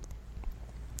here.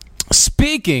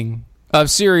 Speaking of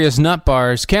serious nut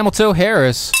bars, Camel Toe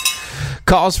Harris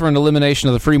calls for an elimination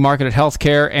of the free market at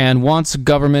healthcare and wants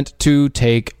government to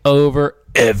take over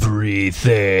everything.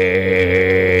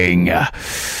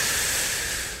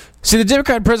 See, the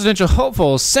Democrat presidential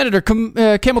hopeful, Senator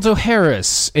Camel Toe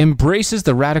Harris, embraces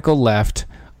the radical left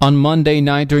on Monday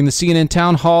night during the CNN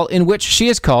town hall, in which she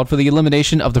has called for the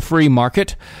elimination of the free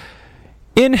market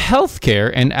in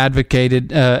healthcare and advocated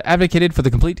for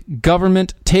the complete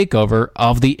government takeover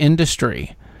of the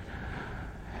industry.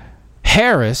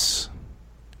 Harris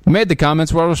made the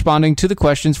comments while responding to the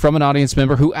questions from an audience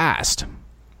member who asked,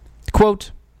 quote,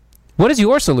 "What is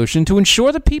your solution to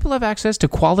ensure that people have access to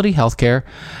quality healthcare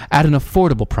at an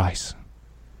affordable price?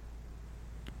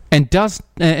 And does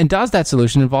that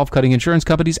solution involve cutting insurance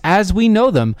companies as we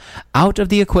know them out of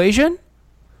the equation?"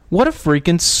 What a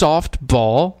freaking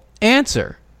softball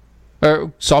answer.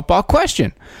 Or softball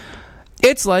question.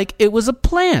 It's like it was a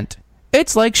plant.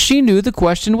 It's like she knew the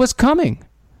question was coming.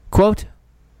 Quote,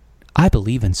 "I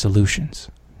believe in solutions.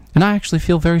 And I actually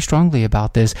feel very strongly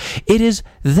about this. It is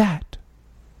that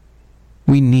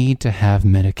we need to have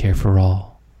Medicare for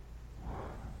all."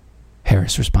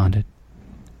 Harris responded,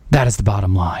 "That is the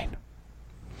bottom line."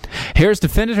 Harris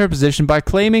defended her position by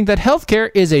claiming that healthcare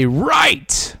is a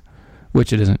right,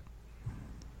 which it isn't.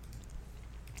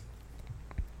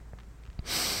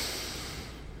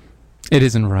 It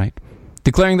isn't right.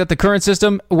 Declaring that the current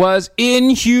system was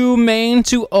inhumane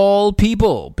to all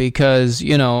people because,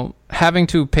 you know, having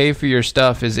to pay for your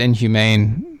stuff is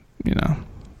inhumane, you know.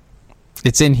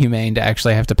 It's inhumane to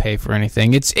actually have to pay for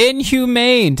anything. It's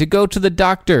inhumane to go to the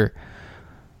doctor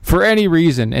for any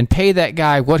reason and pay that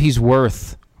guy what he's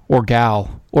worth, or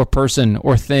gal, or person,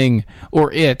 or thing,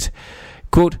 or it.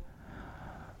 Quote,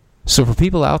 "So for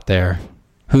people out there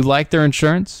who like their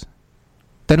insurance,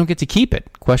 they don't get to keep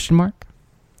it, question mark.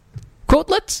 Quote,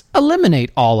 let's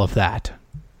eliminate all of that."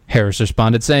 Harris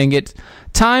responded, saying it's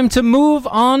time to move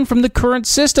on from the current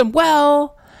system.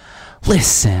 Well,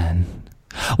 listen.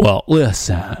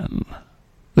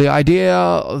 The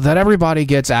idea that everybody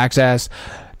gets access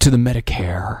to the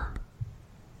Medicare,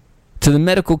 to the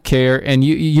medical care, and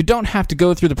you don't have to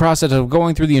go through the process of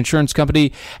going through the insurance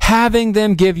company, having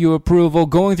them give you approval,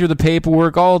 going through the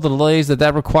paperwork, all the delays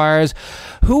that requires.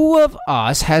 Who of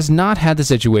us has not had the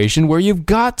situation where you've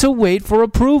got to wait for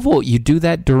approval? You do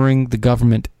that during the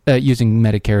government using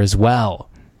Medicare as well,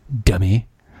 dummy.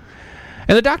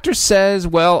 And the doctor says,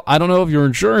 well, I don't know if your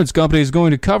insurance company is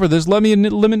going to cover this.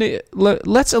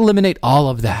 Let's eliminate all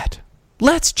of that.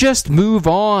 Let's just move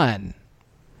on.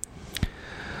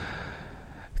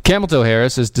 Camel Toe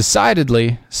Harris has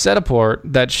decidedly set apart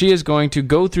that she is going to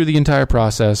go through the entire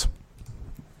process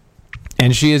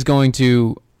and she is going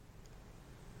to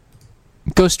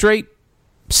go straight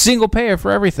single payer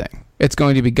for everything. It's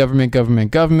going to be government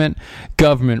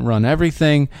run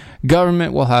everything.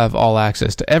 Government will have all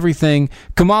access to everything.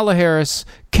 Kamala Harris,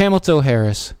 Camel Toe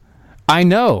Harris, I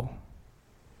know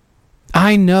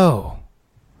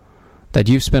that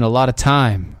you've spent a lot of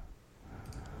time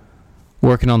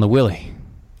working on the Willie.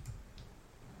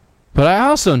 But I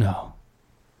also know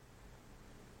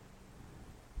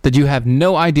that you have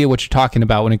no idea what you're talking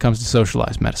about when it comes to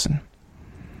socialized medicine.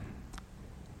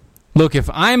 Look, if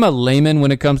I'm a layman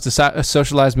when it comes to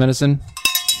socialized medicine,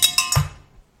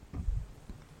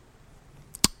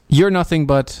 you're nothing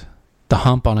but the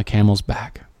hump on a camel's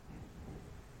back.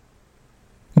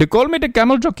 They call me the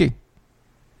camel jockey.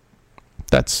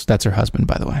 That's her husband,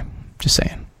 by the way. Just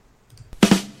saying.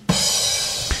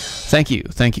 Thank you.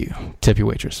 Tip your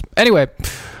waitress. Anyway,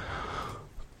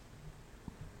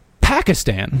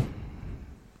 Pakistan.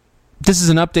 This is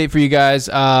an update for you guys.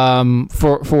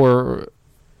 For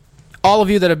all of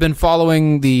you that have been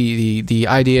following the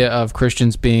idea of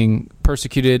Christians being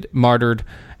persecuted, martyred,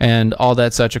 and all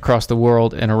that such across the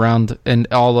world and around in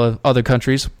all of other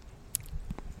countries.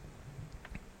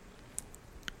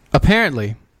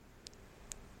 Apparently,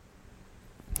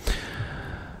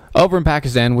 over in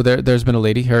Pakistan, there's been a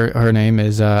lady. Her name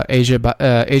is Asia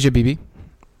Bibi.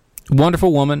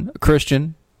 Wonderful woman, a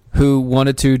Christian, who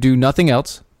wanted to do nothing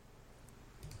else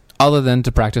other than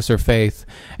to practice her faith.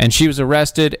 And she was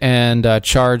arrested and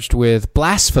charged with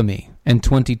blasphemy in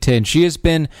 2010. She has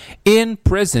been in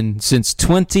prison since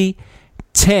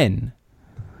 2010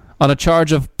 on a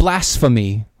charge of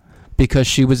blasphemy because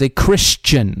she was a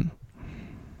Christian.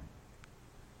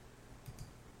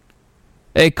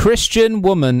 A Christian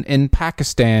woman in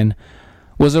Pakistan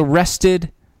was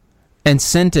arrested and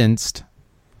sentenced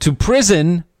to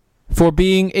prison for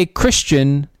being a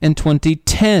Christian in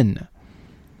 2010.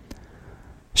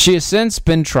 She has since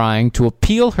been trying to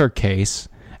appeal her case,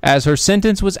 as her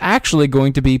sentence was actually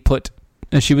going to be put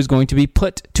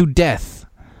to death.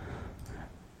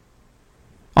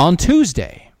 On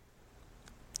Tuesday,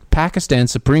 Pakistan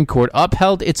Supreme Court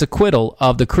upheld its acquittal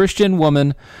of the Christian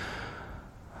woman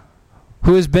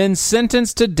who has been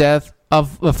sentenced to death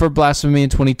for blasphemy in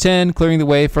 2010, clearing the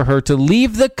way for her to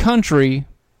leave the country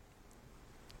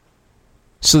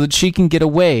so that she can get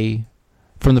away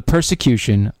from the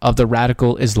persecution of the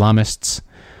radical Islamists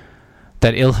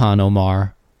that Ilhan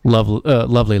Omar,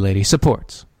 lovely lady,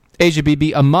 supports. Asia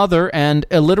Bibi, a mother and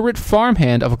illiterate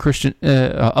farmhand of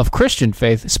Christian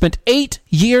faith, spent 8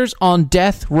 years on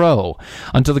death row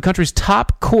until the country's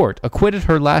top court acquitted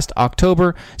her last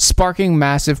October, sparking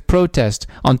massive protest.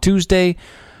 On Tuesday,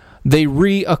 they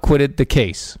re-acquitted the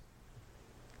case.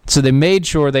 So they made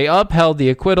sure they upheld the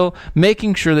acquittal,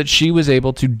 making sure that she was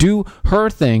able to do her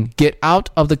thing, get out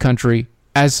of the country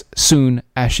as soon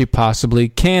as she possibly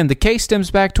can. The case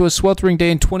stems back to a sweltering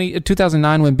day in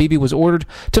 2009 when Bibi was ordered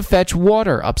to fetch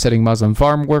water, upsetting Muslim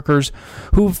farm workers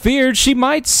who feared she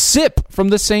might sip from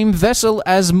the same vessel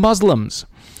as Muslims.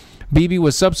 Bibi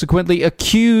was subsequently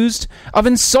accused of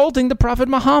insulting the Prophet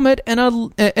Muhammad and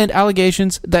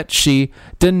allegations that she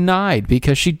denied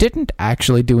because she didn't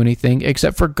actually do anything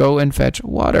except for go and fetch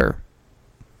water.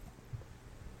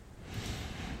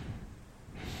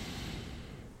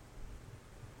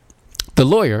 The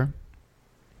lawyer,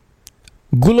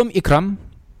 Ghulam Ikram,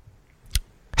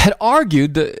 had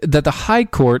argued that the High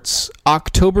Court's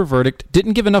October verdict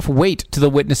didn't give enough weight to the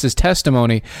witness's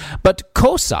testimony, but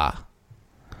KOSA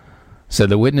said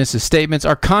the witness's statements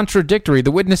are contradictory.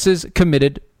 The witnesses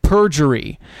committed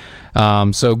perjury.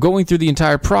 So going through the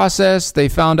entire process, they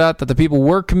found out that the people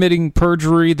were committing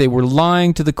perjury. They were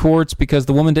lying to the courts because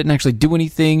the woman didn't actually do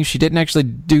anything. She didn't actually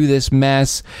do this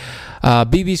mess.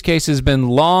 Bibi's case has been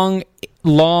long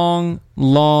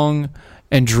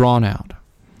and drawn out.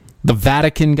 The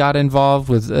Vatican got involved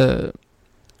with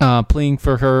pleading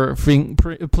for her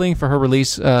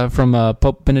release from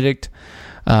Pope Benedict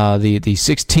the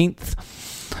 16th.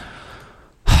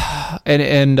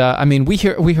 And I mean, we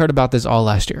heard about this all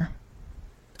last year.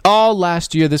 All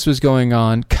last year, this was going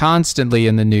on constantly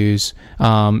in the news.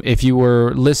 If you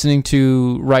were listening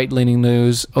to right-leaning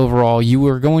news overall, you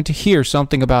were going to hear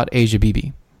something about Asia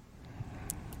Bibi.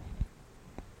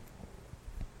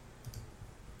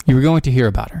 You were going to hear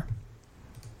about her.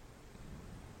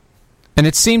 And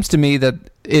it seems to me that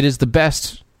it is the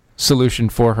best solution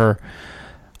for her.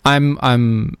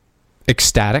 I'm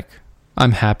ecstatic.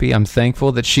 I'm happy. I'm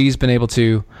thankful that she's been able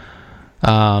to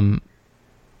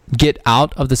get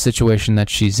out of the situation that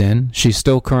she's in. She's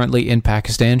still currently in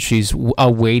Pakistan. She's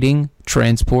awaiting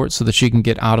transport so that she can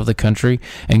get out of the country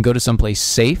and go to someplace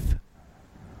safe.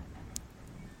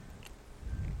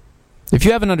 If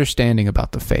you have an understanding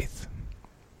about the faith,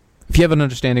 if you have an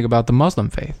understanding about the Muslim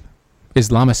faith,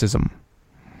 Islamicism,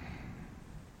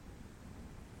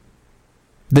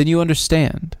 then you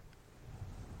understand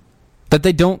that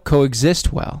they don't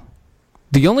coexist well.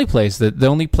 The only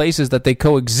places that they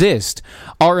coexist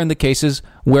are in the cases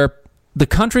where the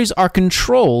countries are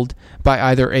controlled by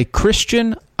either a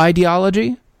Christian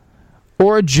ideology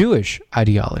or a Jewish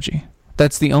ideology.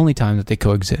 That's the only time that they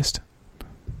coexist.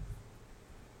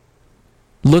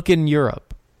 Look in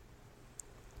Europe.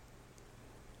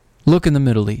 Look in the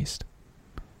Middle East.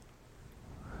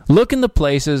 Look in the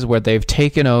places where they've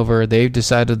taken over, they've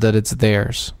decided that it's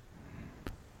theirs.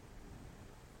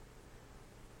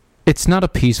 It's not a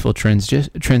peaceful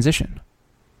transition.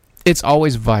 It's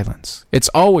always violence. It's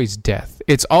always death.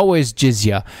 It's always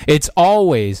jizya. It's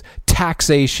always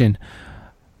taxation,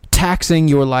 taxing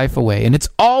your life away. And it's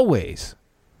always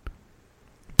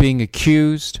being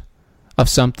accused of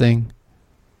something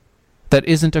that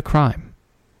isn't a crime.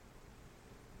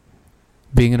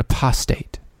 Being an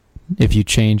apostate if you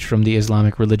change from the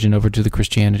Islamic religion over to the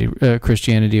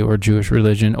Christianity or Jewish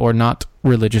religion, or not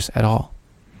religious at all.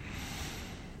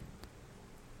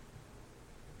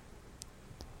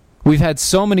 We've had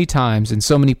so many times in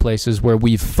so many places where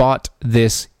we've fought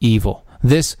this evil,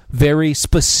 this very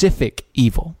specific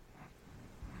evil.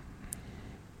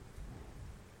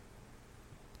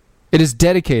 It is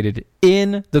dedicated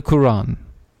in the Quran.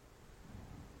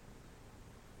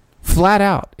 Flat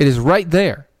out. It is right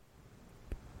there.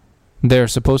 They're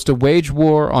supposed to wage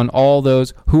war on all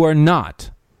those who are not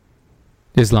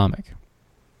Islamic.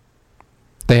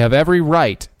 They have every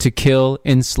right to kill,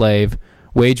 enslave,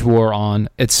 wage war on,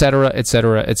 etc.,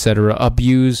 etc., etc.,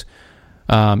 abuse,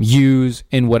 use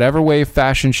in whatever way,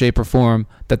 fashion, shape, or form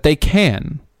that they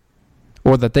can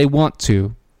or that they want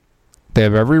to. They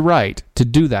have every right to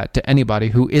do that to anybody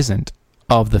who isn't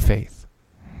of the faith.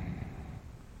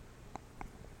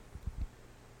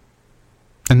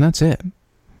 And that's it.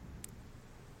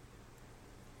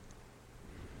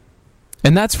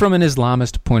 And that's from an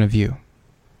Islamist point of view.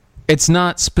 It's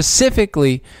not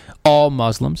specifically all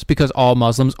Muslims, because all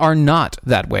Muslims are not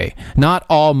that way. Not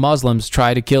all Muslims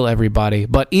try to kill everybody,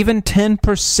 but even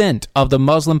 10% of the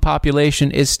Muslim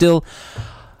population is still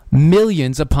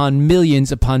millions upon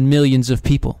millions upon millions of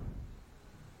people.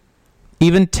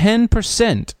 Even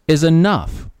 10% is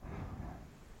enough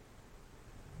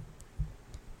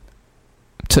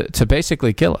to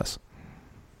basically kill us.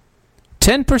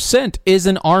 10% is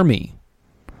an army.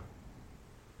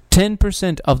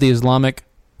 10% of the Islamic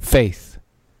faith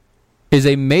is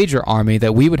a major army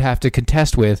that we would have to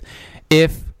contest with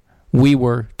if we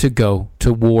were to go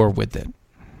to war with it.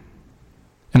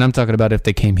 And I'm talking about if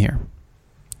they came here.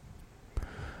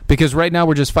 Because right now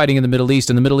we're just fighting in the Middle East,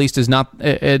 and the Middle East is not,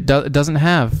 it doesn't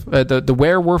have, the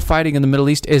where we're fighting in the Middle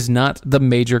East is not the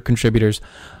major contributors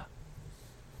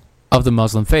of the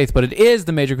Muslim faith, but it is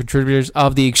the major contributors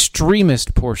of the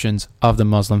extremist portions of the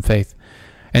Muslim faith.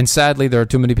 And sadly, there are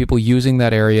too many people using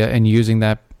that area and using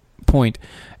that point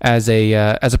as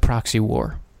a proxy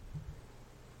war.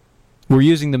 We're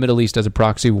using the Middle East as a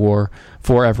proxy war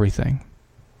for everything.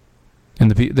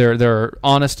 And there are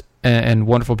honest and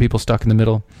wonderful people stuck in the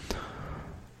middle.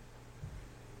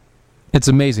 It's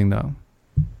amazing, though.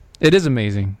 It is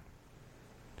amazing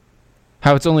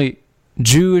how it's only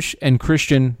Jewish and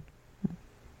Christian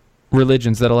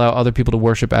religions that allow other people to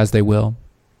worship as they will.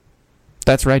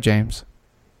 That's right, James.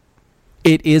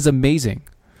 It is amazing.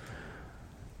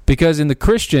 Because in the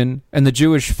Christian and the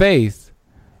Jewish faith,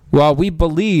 while we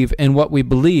believe in what we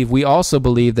believe, we also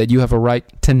believe that you have a right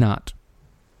to not.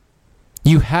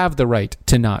 You have the right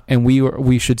to not, and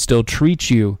we should still treat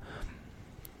you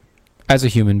as a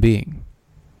human being.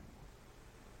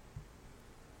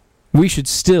 We should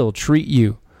still treat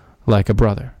you like a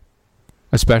brother,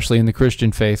 especially in the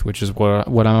Christian faith, which is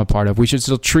what I'm a part of. We should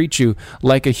still treat you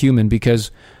like a human,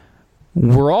 because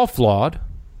we're all flawed.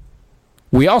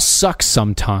 We all suck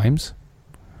sometimes.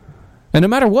 And no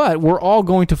matter what, we're all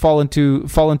going to fall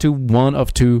into one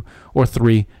of two or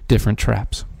three different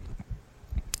traps.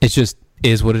 It just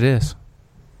is what it is.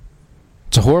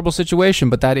 It's a horrible situation,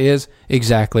 but that is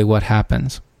exactly what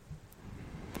happens.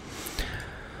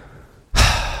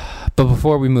 But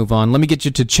before we move on, let me get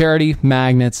you to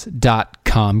charitymagnets.com.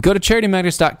 charitymagnets.com. Go to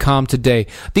charitymagnets.com today.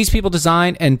 These people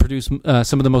design and produce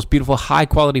some of the most beautiful,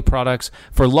 high-quality products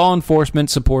for law enforcement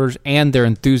supporters and their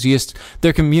enthusiasts.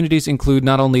 Their communities include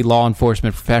not only law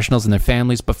enforcement professionals and their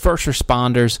families, but first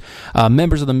responders,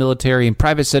 members of the military, and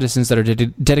private citizens that are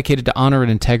dedicated to honor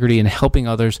and integrity and helping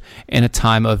others in a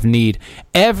time of need.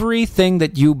 Everything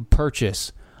that you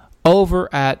purchase over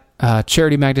at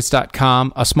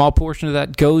charitymagnets.com, a small portion of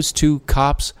that goes to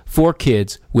Cops for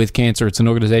Kids with Cancer. It's an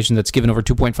organization that's given over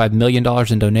 $2.5 million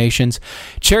in donations.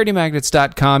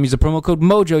 CharityMagnets.com. Use the promo code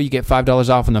MOJO. You get $5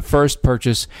 off on the first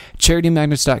purchase.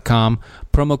 CharityMagnets.com.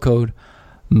 Promo code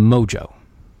MOJO.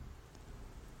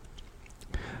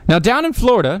 Now, down in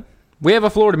Florida, we have a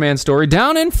Florida man story.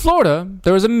 Down in Florida,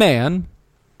 there was a man,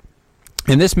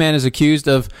 and this man is accused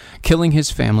of killing his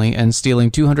family and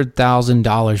stealing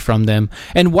 $200,000 from them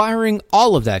and wiring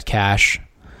all of that cash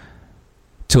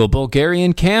to a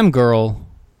Bulgarian cam girl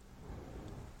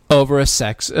over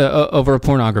a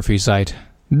pornography site.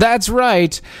 That's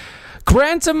right.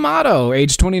 Grant Amato,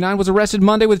 age 29, was arrested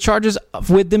Monday with charges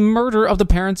with the murder of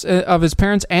his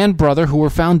parents and brother, who were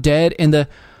found dead in the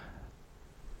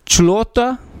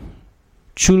Chuluota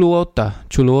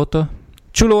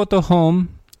home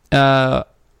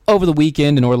over the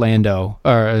weekend in Orlando.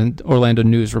 Orlando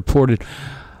News reported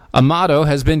Amato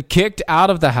has been kicked out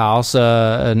of the house,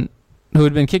 who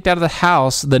had been kicked out of the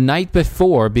house the night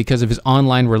before because of his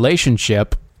online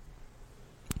relationship,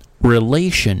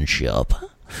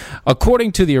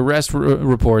 according to the arrest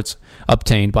reports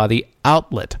obtained by the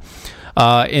outlet.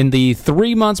 In the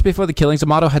 3 months before the killings,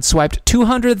 Amato had swiped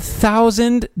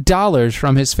 $200,000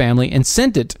 from his family and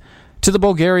sent it to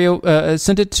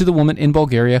the woman in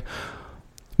Bulgaria,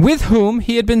 with whom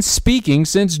he had been speaking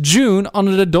since June on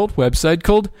an adult website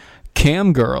called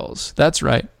Cam Girls. That's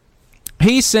right.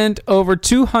 He sent over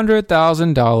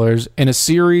 $200,000 in a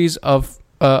series of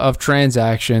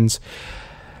transactions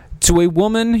to a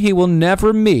woman he will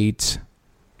never meet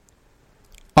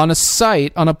on a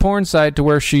porn site to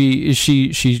where she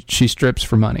strips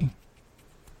for money.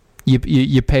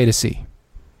 You pay to see.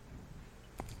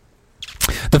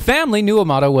 The family knew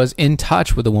Amato was in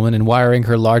touch with the woman and wiring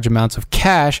her large amounts of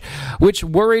cash, which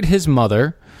worried his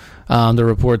mother. The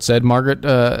report said Margaret,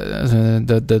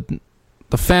 the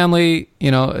family,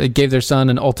 gave their son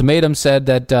an ultimatum, said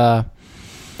that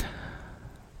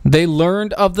they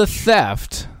learned of the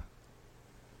theft,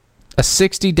 a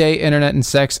 60-day internet and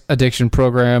sex addiction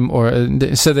program,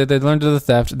 so that they learned of the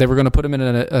theft. They were going to put him in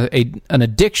an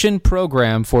addiction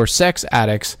program for sex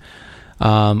addicts,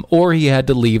 or he had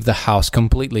to leave the house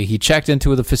completely. He checked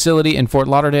into the facility in Fort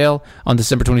Lauderdale on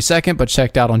December 22nd, but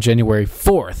checked out on January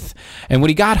 4th. And when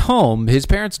he got home, his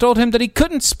parents told him that he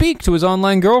couldn't speak to his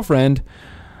online girlfriend,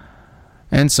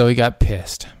 and so he got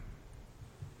pissed.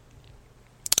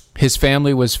 His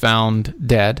family was found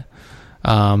dead,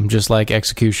 just like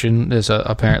execution.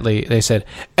 Apparently, they said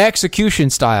execution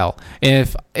style.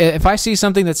 If I see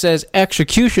something that says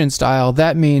execution style,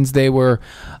 that means they were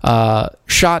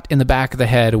shot in the back of the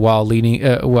head while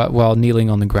kneeling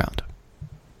on the ground.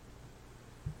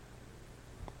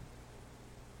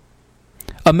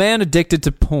 A man addicted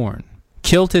to porn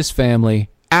killed his family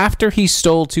after he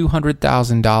stole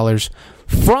 $200,000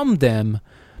 from them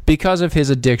because of his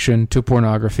addiction to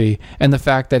pornography and the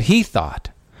fact that he thought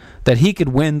that he could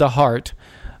win the heart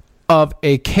of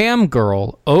a cam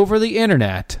girl over the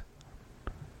internet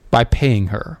by paying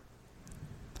her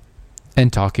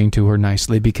and talking to her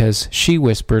nicely because she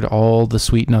whispered all the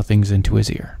sweet nothings into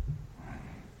his ear.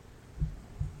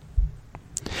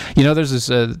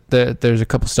 There's a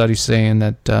couple studies saying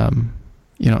that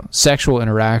sexual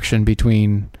interaction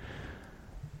between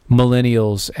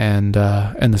millennials and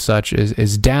the such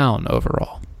is down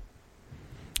overall.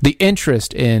 The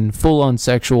interest in full-on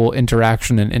sexual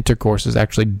interaction and intercourse is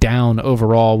actually down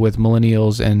overall with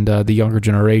millennials and the younger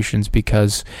generations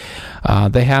because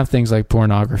they have things like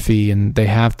pornography and they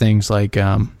have things like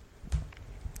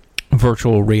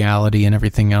virtual reality and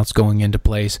everything else going into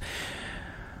place.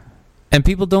 And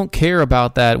people don't care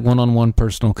about that one-on-one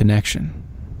personal connection.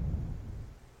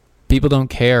 People don't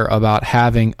care about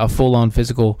having a full-on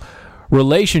physical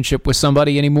relationship with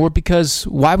somebody anymore because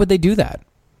why would they do that?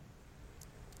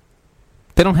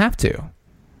 They don't have to.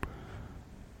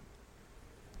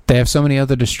 They have so many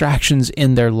other distractions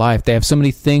in their life. They have so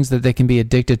many things that they can be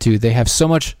addicted to. They have so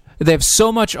much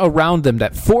around them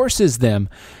that forces them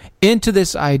into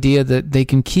this idea that they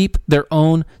can keep their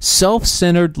own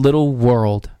self-centered little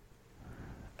world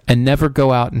and never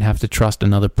go out and have to trust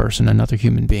another person, another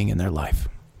human being in their life.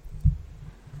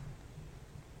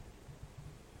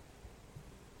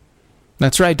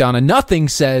 That's right, Donna. Nothing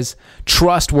says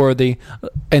trustworthy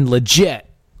and legit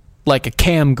like a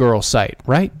cam girl site,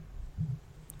 right?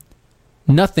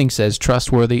 Nothing says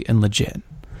trustworthy and legit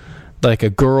like a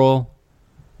girl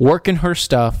working her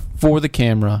stuff for the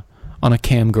camera on a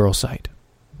cam girl site.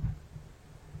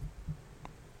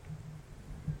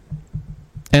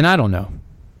 And I don't know.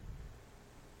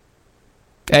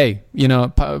 Hey,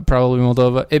 probably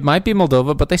Moldova. It might be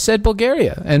Moldova, but they said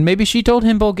Bulgaria. And maybe she told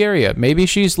him Bulgaria. Maybe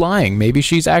she's lying. Maybe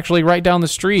she's actually right down the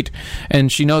street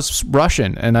and she knows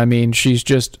Russian. And I mean, he's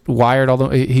just wired all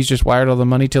the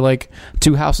money to like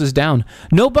 2 houses down.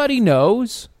 Nobody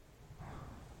knows.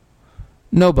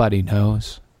 Nobody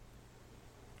knows.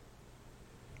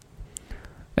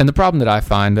 And the problem that I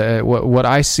find, what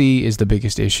I see is the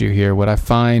biggest issue here. What I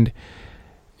find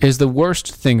is the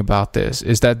worst thing about this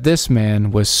is that this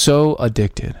man was so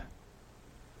addicted.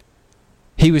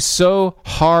 He was so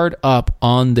hard up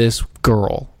on this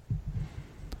girl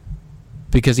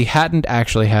because he hadn't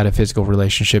actually had a physical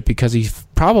relationship, because he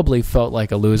probably felt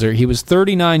like a loser. He was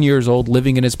 39 years old,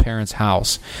 living in his parents'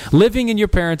 house. Living in your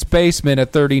parents' basement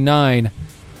at 39.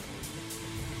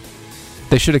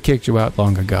 They should have kicked you out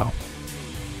long ago.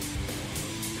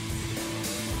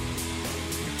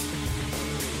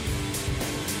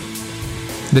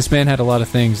 This man had a lot of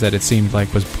things that it seemed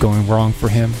like was going wrong for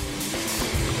him.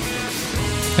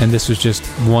 And this was just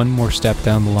one more step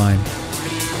down the line.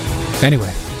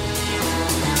 Anyway.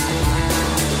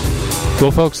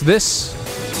 Well, folks, this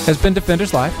has been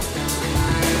Defenders Live.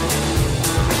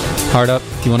 Hard up.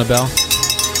 Do you want a bell?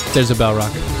 There's a bell,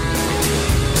 Rock. You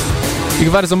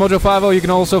can find us on Mojo 50. You can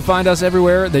also find us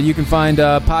everywhere that you can find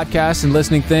podcasts and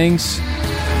listening things.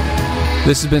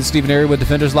 This has been Stephen Airy with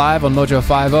Defenders Live on Mojo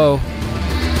 50.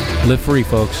 Live free,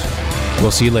 folks.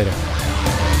 We'll see you later.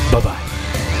 Bye-bye.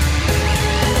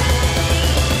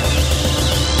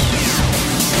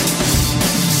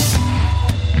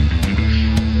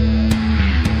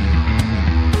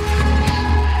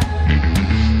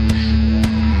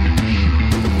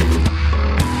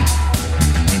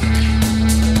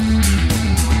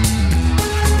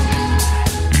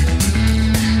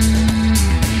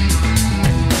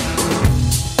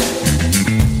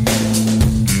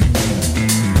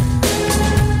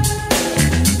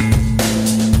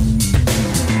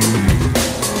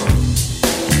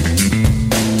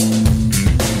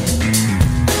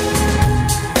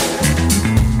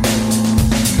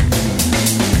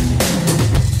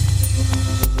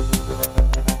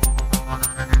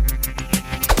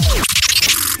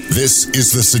 This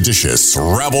is the seditious,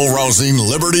 rabble-rousing,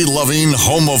 liberty-loving,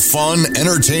 home of fun,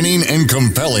 entertaining, and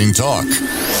compelling talk.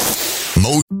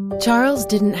 Charles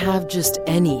didn't have just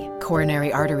any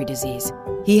coronary artery disease.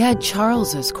 He had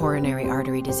Charles's coronary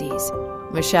artery disease.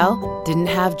 Michelle didn't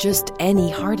have just any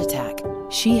heart attack.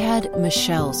 She had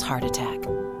Michelle's heart attack.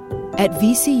 At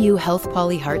VCU Health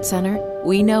Poly Heart Center,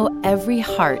 we know every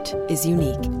heart is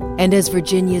unique. And as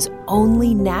Virginia's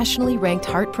only nationally ranked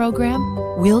heart program,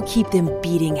 we'll keep them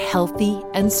beating healthy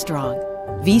and strong.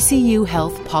 VCU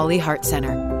Health Poly Heart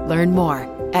Center. Learn more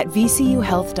at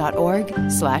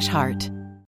vcuhealth.org/heart.